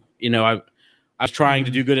working, you know, I was trying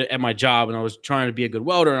to do good at my job, and I was trying to be a good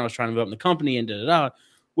welder, and I was trying to move up in the company, and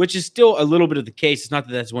which is still a little bit of the case. It's not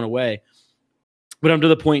that that's went away, but I'm to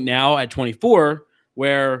the point now at 24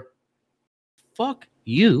 where, fuck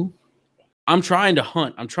you. I'm trying to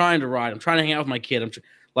hunt. I'm trying to ride. I'm trying to hang out with my kid.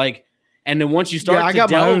 And then once you start, I got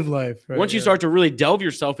my own life. Right, once you start to really delve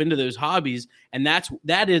yourself into those hobbies, and that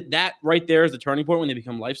right there is the turning point when they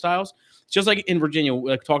become lifestyles. It's just like in Virginia,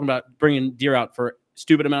 like talking about bringing deer out for a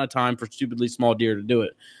stupid amount of time for stupidly small deer to do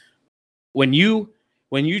it. When you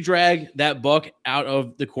drag that buck out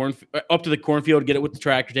of the up to the cornfield, get it with the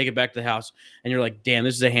tractor, take it back to the house, and you're like, damn,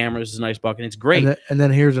 this is a hammer. This is a nice buck, and it's great. And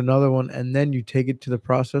then here's another one, and then you take it to the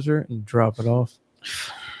processor and drop it off.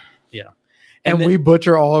 Yeah. And then, we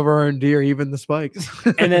butcher all of our own deer, even the spikes.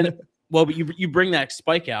 And then, well, but you bring that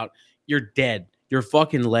spike out, you're dead. Your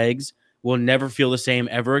fucking legs will never feel the same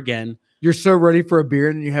ever again. You're so ready for a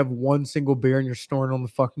beer, and you have one single beer, and you're snoring on the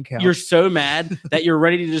fucking couch. You're so mad that you're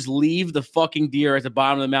ready to just leave the fucking deer at the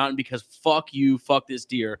bottom of the mountain because fuck you, fuck this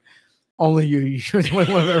deer. Only you. You're the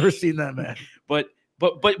only one I've ever seen that, man. But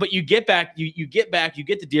you get back, you get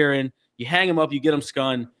the deer in, you hang them up, you get them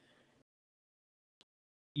skunned.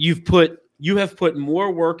 You have put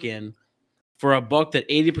more work in for a buck that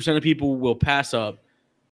 80% of people will pass up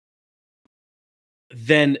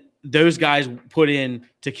than those guys put in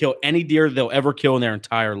to kill any deer they'll ever kill in their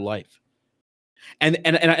entire life. And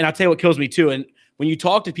I'll tell you what kills me too. And when you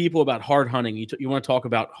talk to people about hard hunting, you want to talk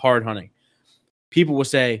about hard hunting. People will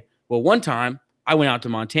say, well, one time I went out to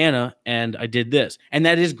Montana and I did this, and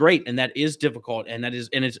that is great. And that is difficult. And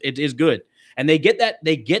it is good. And they get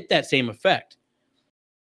that same effect.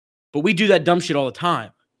 But we do that dumb shit all the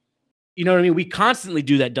time. You know what I mean? We constantly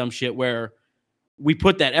do that dumb shit where we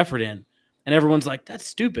put that effort in and everyone's like, that's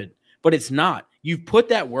stupid. But it's not. You've put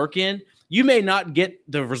that work in. You may not get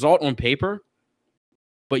the result on paper,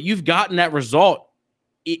 but you've gotten that result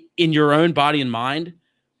in your own body and mind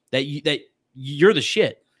that you're the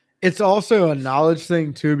shit. It's also a knowledge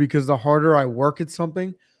thing too, because the harder I work at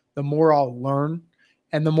something, the more I'll learn.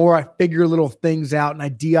 And the more I figure little things out and I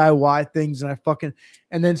DIY things and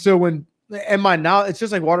and then so it's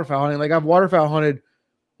just like waterfowl hunting. Like I've waterfowl hunted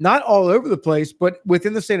not all over the place, but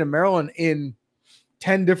within the state of Maryland in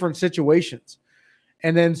 10 different situations.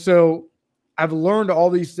 And then so I've learned all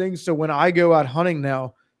these things. So when I go out hunting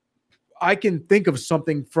now, I can think of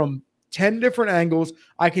something from 10 different angles.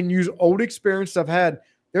 I can use old experience I've had.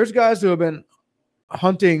 There's guys who have been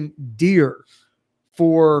hunting deer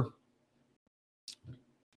for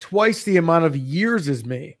twice the amount of years as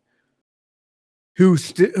me, who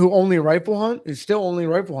only rifle hunt, is still only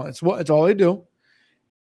rifle hunt. It's all they do.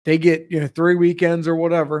 They get 3 weekends or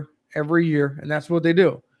whatever every year, and that's what they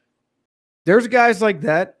do. There's guys like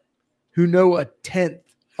that who know a tenth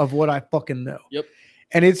of what I fucking know. Yep.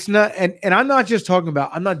 And it's not, and I'm not just talking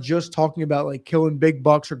about like killing big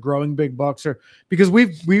bucks or growing big bucks, or because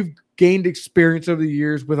we've gained experience over the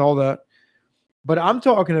years with all that. But I'm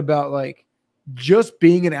talking about like just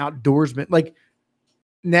being an outdoorsman. Like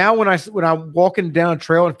now when I'm walking down a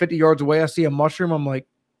trail and 50 yards away, I see a mushroom. I'm like,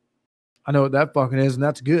 I know what that fucking is, and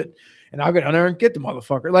that's good. And I'll get down there and get the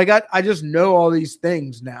motherfucker. Like I just know all these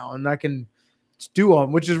things now, and I can do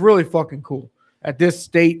them, which is really fucking cool. At this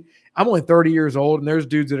state, I'm only 30 years old, and there's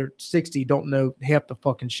dudes that are 60 don't know half the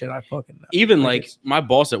fucking shit I fucking know. Even like my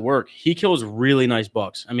boss at work, he kills really nice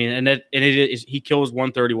bucks. I mean, he kills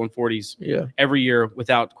 130, 140s every year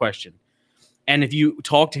without question. And if you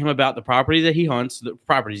talk to him about the properties he hunts,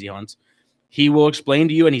 he will explain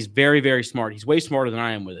to you, and he's very, very smart. He's way smarter than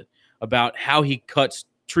I am with it, about how he cuts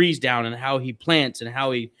trees down and how he plants and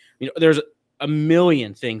how he, there's a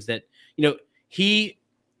million things that, he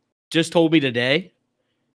just told me today.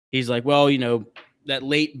 He's like, well, that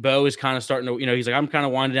late bow is kind of starting to, he's like, I'm kind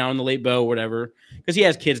of winding down on the late bow or whatever, because he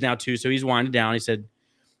has kids now too. So he's winding down. He said,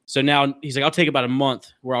 so now he's like, I'll take about a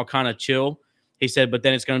month where I'll kind of chill. He said, but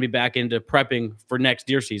then it's going to be back into prepping for next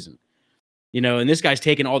deer season. And this guy's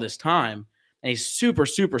taken all this time, and he's super,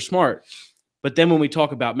 super smart. But then when we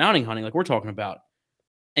talk about mounting hunting, like we're talking about,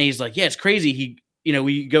 and he's like, yeah, it's crazy.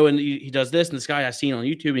 We go and he does this, and this guy I seen on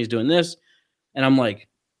YouTube, and he's doing this. And I'm like,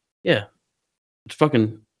 yeah, it's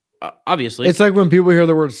fucking obviously. It's like when people hear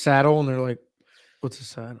the word saddle and they're like, what's a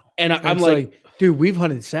saddle? And I'm like, dude, we've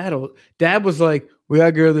hunted saddle. Dad was like, we got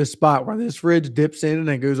to go to this spot where this ridge dips in and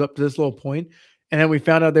then goes up to this little point. And then we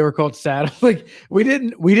found out they were called saddle. Like we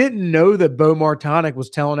didn't know that Bo Martonic was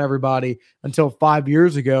telling everybody until 5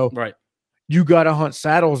 years ago. Right. You got to hunt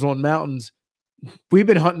saddles on mountains. We've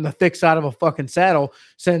been hunting the thick side of a fucking saddle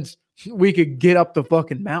since we could get up the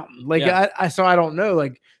fucking mountain. Like I don't know.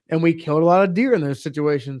 Like, and we killed a lot of deer in those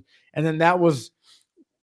situations. And then that was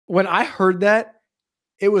when I heard that,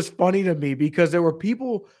 it was funny to me because there were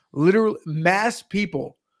people, literally mass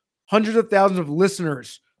people, hundreds of thousands of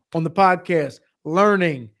listeners on the podcast,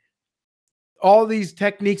 learning all these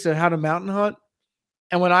techniques on how to mountain hunt.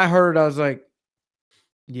 And when I heard it, I was like,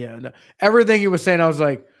 yeah, no. Everything he was saying, I was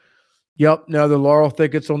like, yep, no, the laurel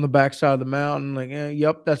thickets on the backside of the mountain. Like,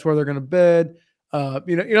 yep, that's where they're going to bed. You know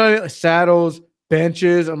what I mean? Like saddles,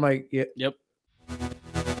 benches. I'm like, yeah. Yep.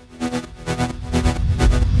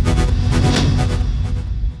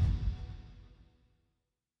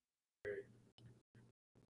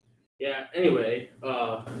 Yeah, anyway,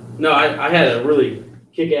 no, I had a really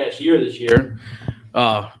kick-ass year this year.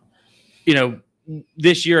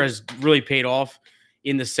 This year has really paid off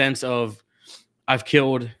in the sense of I've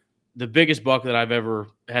killed the biggest buck that I've ever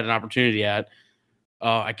had an opportunity at.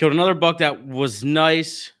 I killed another buck that was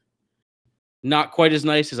nice, not quite as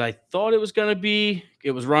nice as I thought it was going to be. It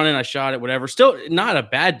was running, I shot it, whatever. Still not a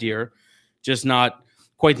bad deer, just not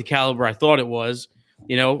quite the caliber I thought it was.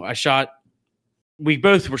 We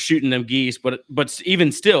both were shooting them geese, but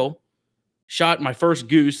even still, shot my first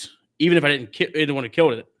goose, even if I didn't want to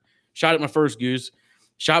kill it. Shot at my first goose,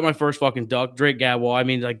 shot my first fucking duck, Drake Gadwall. I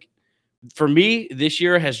mean, like, for me, this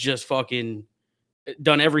year has just fucking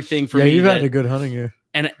done everything for me. Yeah, you've had a good hunting year.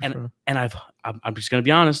 And I'm just gonna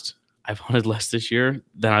be honest, I've hunted less this year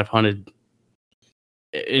than I've hunted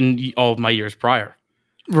in all of my years prior.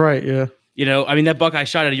 Right, yeah. I mean, that buck I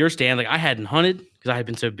shot at your stand, like I hadn't hunted because I had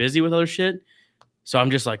been so busy with other shit. So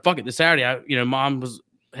I'm just like, fuck it, this Saturday, Mom was,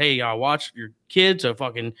 hey, I'll watch your kid. So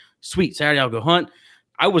fucking sweet, Saturday I'll go hunt.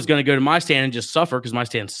 I was going to go to my stand and just suffer because my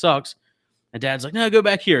stand sucks. And Dad's like, no, go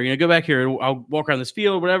back here. Go back here. I'll walk around this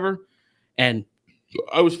field or whatever. And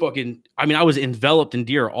I was enveloped in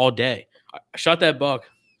deer all day. I shot that buck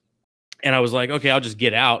and I was like, okay, I'll just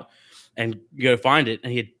get out and go find it.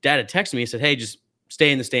 And Dad had texted me and said, hey, just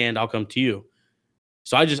stay in the stand. I'll come to you.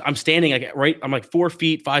 So I'm standing I'm like 4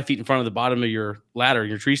 feet, 5 feet in front of the bottom of your ladder,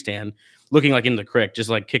 your tree stand, looking like into the creek, just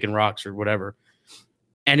like kicking rocks or whatever.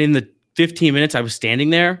 And in the 15 minutes I was standing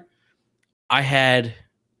there, I had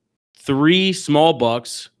 3 small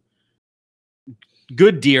bucks,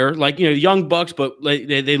 good deer, like, young bucks, but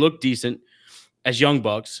they look decent as young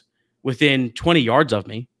bucks within 20 yards of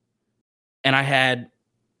me. And I had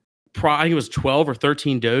I think it was 12 or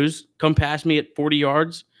 13 does come past me at 40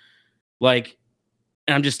 yards. Like,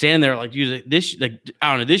 and I'm just standing there like, dude, I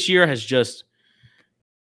don't know, this year has just,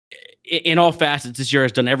 in all facets, this year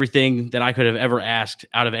has done everything that I could have ever asked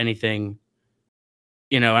out of anything.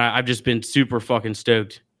 I've just been super fucking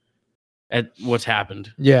stoked at what's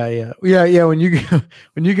happened. Yeah. When you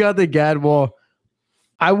got the Gadwall,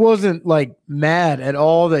 I wasn't like mad at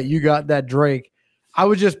all that you got that Drake. I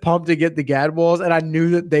was just pumped to get the Gadwalls, and I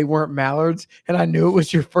knew that they weren't mallards, and I knew it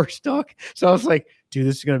was your first duck. So I was like, dude,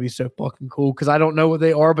 this is going to be so fucking cool because I don't know what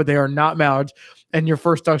they are, but they are not mallards, and your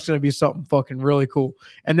first duck's going to be something fucking really cool.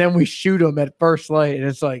 And then we shoot them at first light, and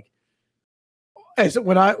it's like,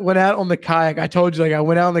 when I went out on the kayak, I told you, like, I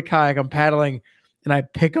went out on the kayak, I'm paddling, and I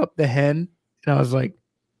pick up the hen, and I was like,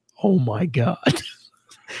 oh my God.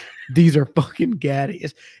 These are fucking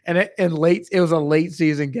gaddies. And it was a late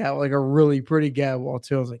season Gadwall, like a really pretty Gadwall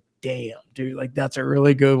too. I was like, damn, dude, like that's a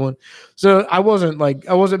really good one. So I wasn't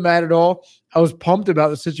mad at all. I was pumped about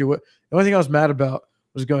the situation. The only thing I was mad about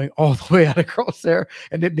was going all the way out across there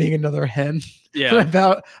and it being another hen. Yeah.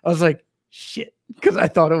 I was like, shit. Because I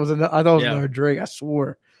thought it was another Drake. I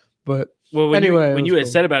swore. But anyway, when you had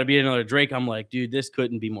said about it being another Drake, I'm like, dude, this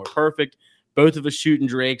couldn't be more perfect. Both of us shooting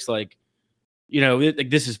Drakes, like,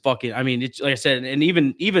 this is fucking, I mean, it's like I said, and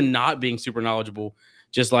even not being super knowledgeable,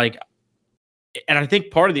 just like, and I think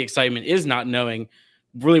part of the excitement is not knowing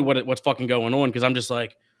really what's fucking going on. Cause I'm just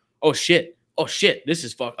like, oh shit, this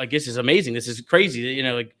is this is amazing. This is crazy.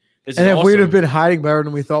 Like this and is if awesome. We'd have been hiding better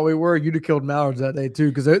than we thought we were, you'd have killed mallards that day too.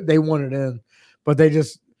 Cause they wanted in, but they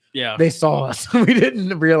just, Yeah. They saw us. We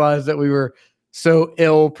didn't realize that we were so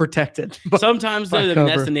ill protected. Sometimes though,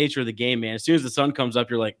 that's the nature of the game, man. As soon as the sun comes up,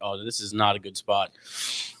 you're like, oh, this is not a good spot.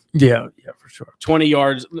 Yeah, for sure. 20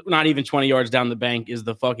 yards, not even 20 yards down the bank is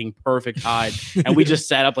the fucking perfect hide. And we just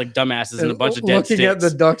sat up like dumbasses in a bunch of dead looking sticks. at the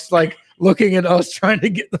ducks, like looking at us trying to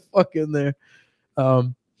get the fuck in there.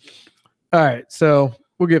 All right, so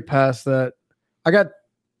we'll get past that. I got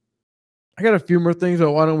a few more things,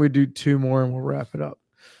 but why don't we do 2 more and we'll wrap it up.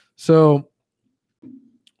 So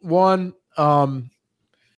one, I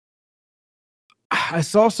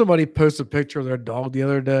saw somebody post a picture of their dog the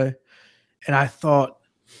other day, and I thought,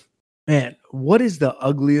 man, what is the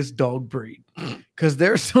ugliest dog breed? Because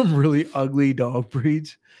there's some really ugly dog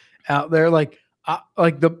breeds out there. Like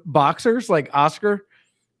the boxers, like Oscar,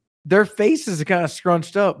 their faces are kind of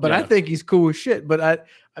scrunched up, but I think he's cool as shit. But I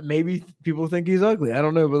maybe people think he's ugly. I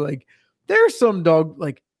don't know, but like there's some dog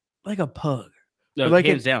like a pug, no, like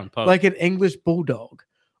hands down, pug. like an English bulldog,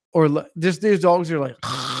 or just these dogs are like.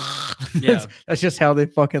 Yeah, that's just how they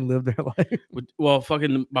fucking live their life. Well,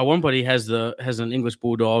 fucking my one buddy has an English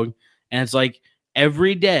bulldog, and it's like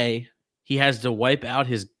every day he has to wipe out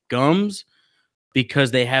his gums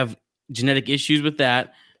because they have genetic issues with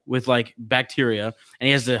that, with like bacteria, and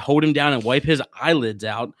he has to hold him down and wipe his eyelids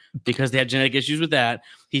out because they have genetic issues with that.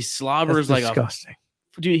 He slobbers That's like disgusting.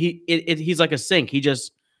 Dude. He's like a sink. He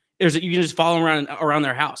just you can just follow him around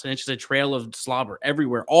their house, and it's just a trail of slobber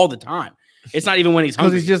everywhere all the time. It's not even when he's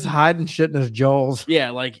hungry. Because he's just hiding shit in his jaws. Yeah,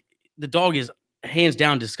 like the dog is hands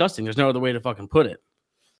down disgusting. There's no other way to fucking put it.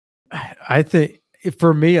 I think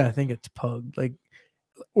for me, I think it's pug,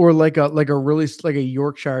 or like a really like a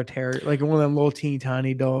Yorkshire Terrier, like one of them little teeny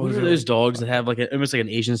tiny dogs. What are those dogs that have almost like an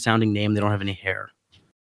Asian sounding name? They don't have any hair.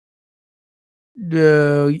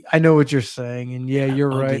 I know what you're saying, and yeah, you're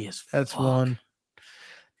right. That's one.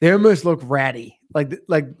 They almost look ratty, like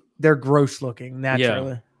they're gross looking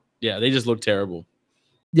naturally. Yeah, they just look terrible.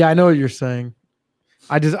 Yeah, I know what you're saying.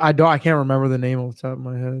 I can't remember the name off the top of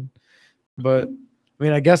my head, but I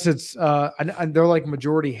mean, I guess it's they're like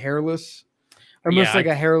majority hairless, almost like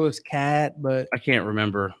a hairless cat. But I can't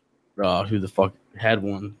remember who the fuck had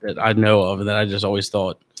one that I know of that I just always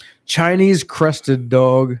thought. Chinese crested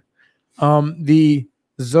dog, the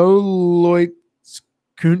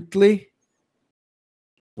Xoloitzcuintli.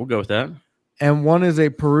 We'll go with that. And one is a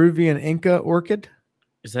Peruvian Inca orchid.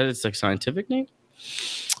 Is that its like scientific name?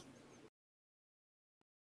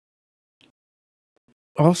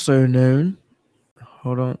 Also known.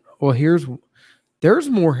 Hold on. Well, there's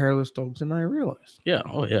more hairless dogs than I realized. Yeah.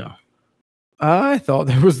 Oh yeah. I thought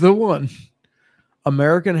there was the one.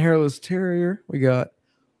 American hairless terrier. We got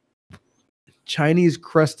Chinese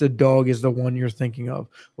crested dog is the one you're thinking of,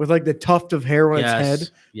 with like the tuft of hair on its head.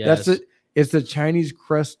 Yes. That's it. It's the Chinese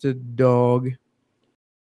crested dog.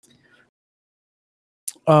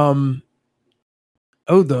 The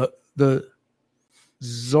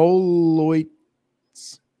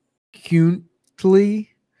Xoloitzcuintli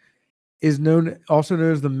is also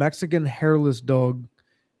known as the Mexican hairless dog,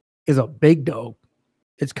 is a big dog.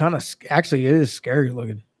 It's kind of it is scary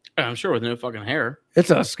looking. I'm sure with no fucking hair.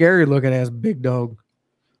 It's a scary looking ass big dog.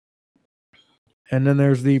 And then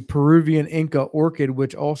there's the Peruvian Inca orchid,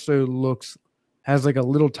 which also has like a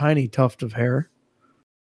little tiny tuft of hair.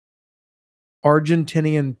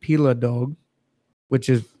 Argentinian Pila dog,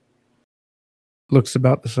 which looks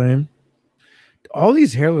about the same. All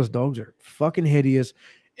these hairless dogs are fucking hideous,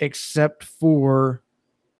 except for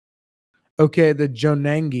the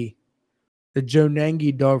Jonangi. The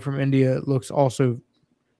Jonangi dog from India looks also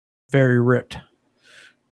very ripped,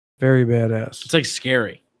 very badass. It's like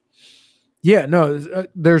scary. Yeah, no,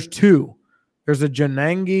 there's 2. There's a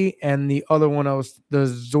Jonangi and the other one the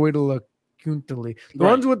Xoloitzcuintli. The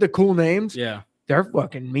ones with the cool names, they're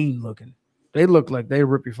fucking mean looking. They look like they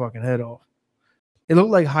rip your fucking head off. They look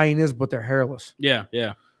like hyenas, but they're hairless. Yeah.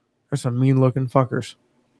 They're some mean looking fuckers.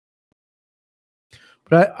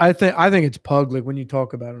 But I think it's pug. Like when you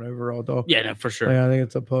talk about an overall dog. Yeah, no, for sure. I think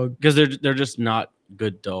it's a pug because they're just not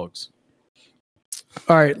good dogs.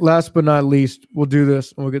 All right, last but not least, we'll do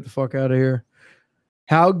this and we'll get the fuck out of here.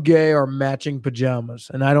 How gay are matching pajamas?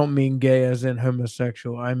 And I don't mean gay as in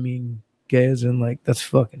homosexual. I mean gay as in like that's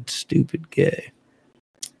fucking stupid gay.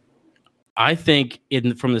 I think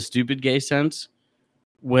from the stupid gay sense,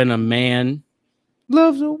 when a man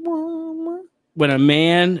loves a woman, when a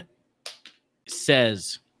man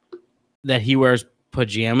says that he wears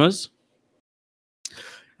pajamas,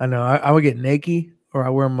 I know I would get naked or I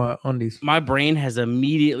wear my undies. My brain has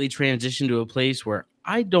immediately transitioned to a place where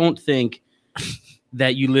I don't think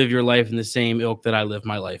that you live your life in the same ilk that I live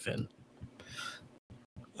my life in.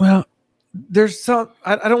 Well, there's some.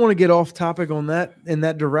 I don't want to get off topic on that in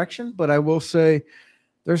that direction, but I will say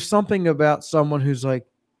there's something about someone who's like,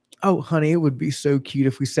 "Oh, honey, it would be so cute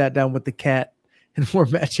if we sat down with the cat and wore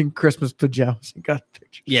matching Christmas pajamas and got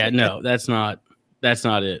pictures." Yeah, no, that's not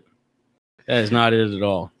it. That is not it at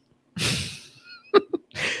all.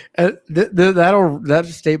 That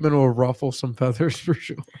statement will ruffle some feathers for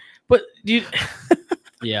sure. But dude,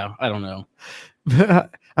 yeah, I don't know.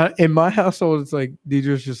 In my household, it's like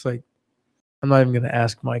Deidre's just like, I'm not even going to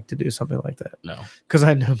ask Mike to do something like that. No, because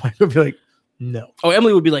I know Mike would be like, no. Oh,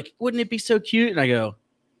 Emily would be like, wouldn't it be so cute? And I go,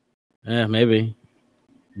 yeah, maybe,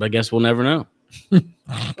 but I guess we'll never know.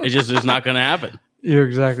 It's not going to happen. You're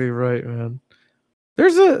exactly right, man.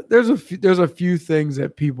 There's a few things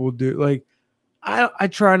that people do. Like, I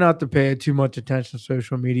try not to pay too much attention to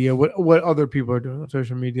social media, what other people are doing on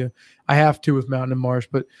social media. I have to with Mountain and Marsh,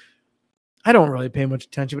 but I don't really pay much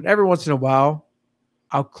attention. But every once in a while,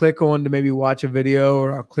 I'll click on to maybe watch a video,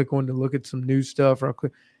 or I'll click on to look at some new stuff, or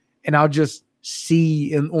and I'll just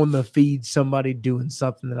see on the feed somebody doing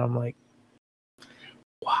something that I'm like,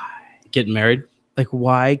 why? Getting married? Like,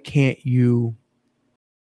 why can't you?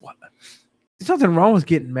 What? There's nothing wrong with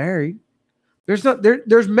getting married.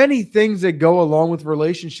 There's many things that go along with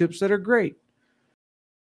relationships that are great.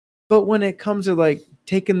 But when it comes to like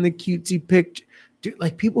taking the cutesy picture, dude,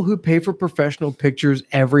 like people who pay for professional pictures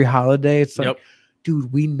every holiday, it's like,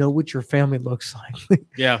 dude, we know what your family looks like.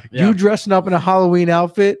 Yeah. You dressing up in a Halloween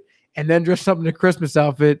outfit and then dressing up in a Christmas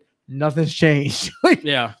outfit, nothing's changed.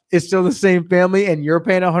 It's still the same family, and you're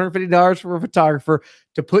paying $150 for a photographer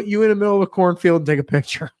to put you in the middle of a cornfield and take a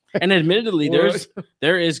picture. And admittedly,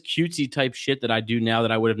 there is cutesy type shit that I do now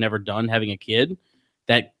that I would have never done having a kid.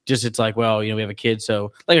 That just, it's like, well, we have a kid,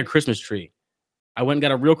 so like a Christmas tree. I went and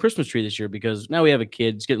got a real Christmas tree this year because now we have a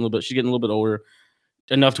kid. She's getting a little bit older,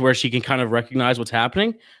 enough to where she can kind of recognize what's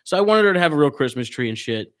happening. So I wanted her to have a real Christmas tree and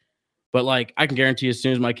shit. But like, I can guarantee as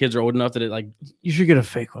soon as my kids are old enough that you should get a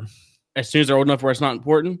fake one. As soon as they're old enough where it's not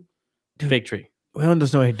important, fake tree. Well,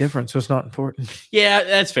 there's no any difference, so it's not important. Yeah,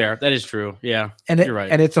 that's fair. That is true. Yeah, you're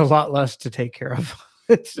right. And it's a lot less to take care of.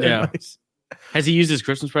 It's so nice. Has he used his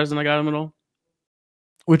Christmas present I got him at all?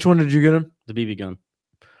 Which one did you get him? The BB gun.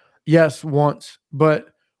 Yes, once. But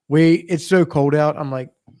it's so cold out. I'm like,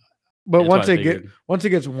 but once it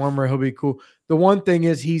gets warmer, he'll be cool. The one thing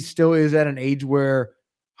is he still is at an age where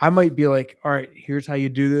I might be like, all right, here's how you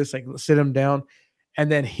do this. Like, sit him down.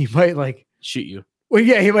 And then he might like shoot you. Well,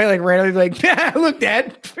 yeah, he might like randomly be like, look,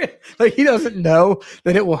 Dad. Like, he doesn't know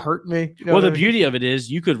that it will hurt me. You know the beauty of it is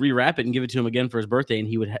you could rewrap it and give it to him again for his birthday, and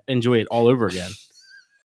he would enjoy it all over again.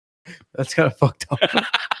 That's kind of fucked up.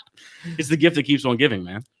 It's the gift that keeps on giving,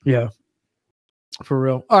 man. Yeah. For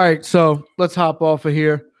real. All right, so let's hop off of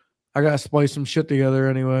here. I gotta splice some shit together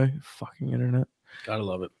anyway. Fucking internet. Gotta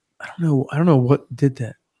love it. I don't know what did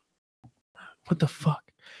that. What the fuck?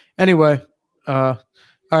 Anyway, all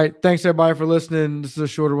right, thanks everybody for listening. This is a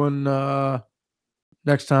shorter one.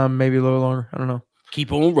 Next time, maybe a little longer. I don't know.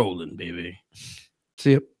 Keep on rolling, baby.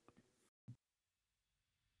 See you.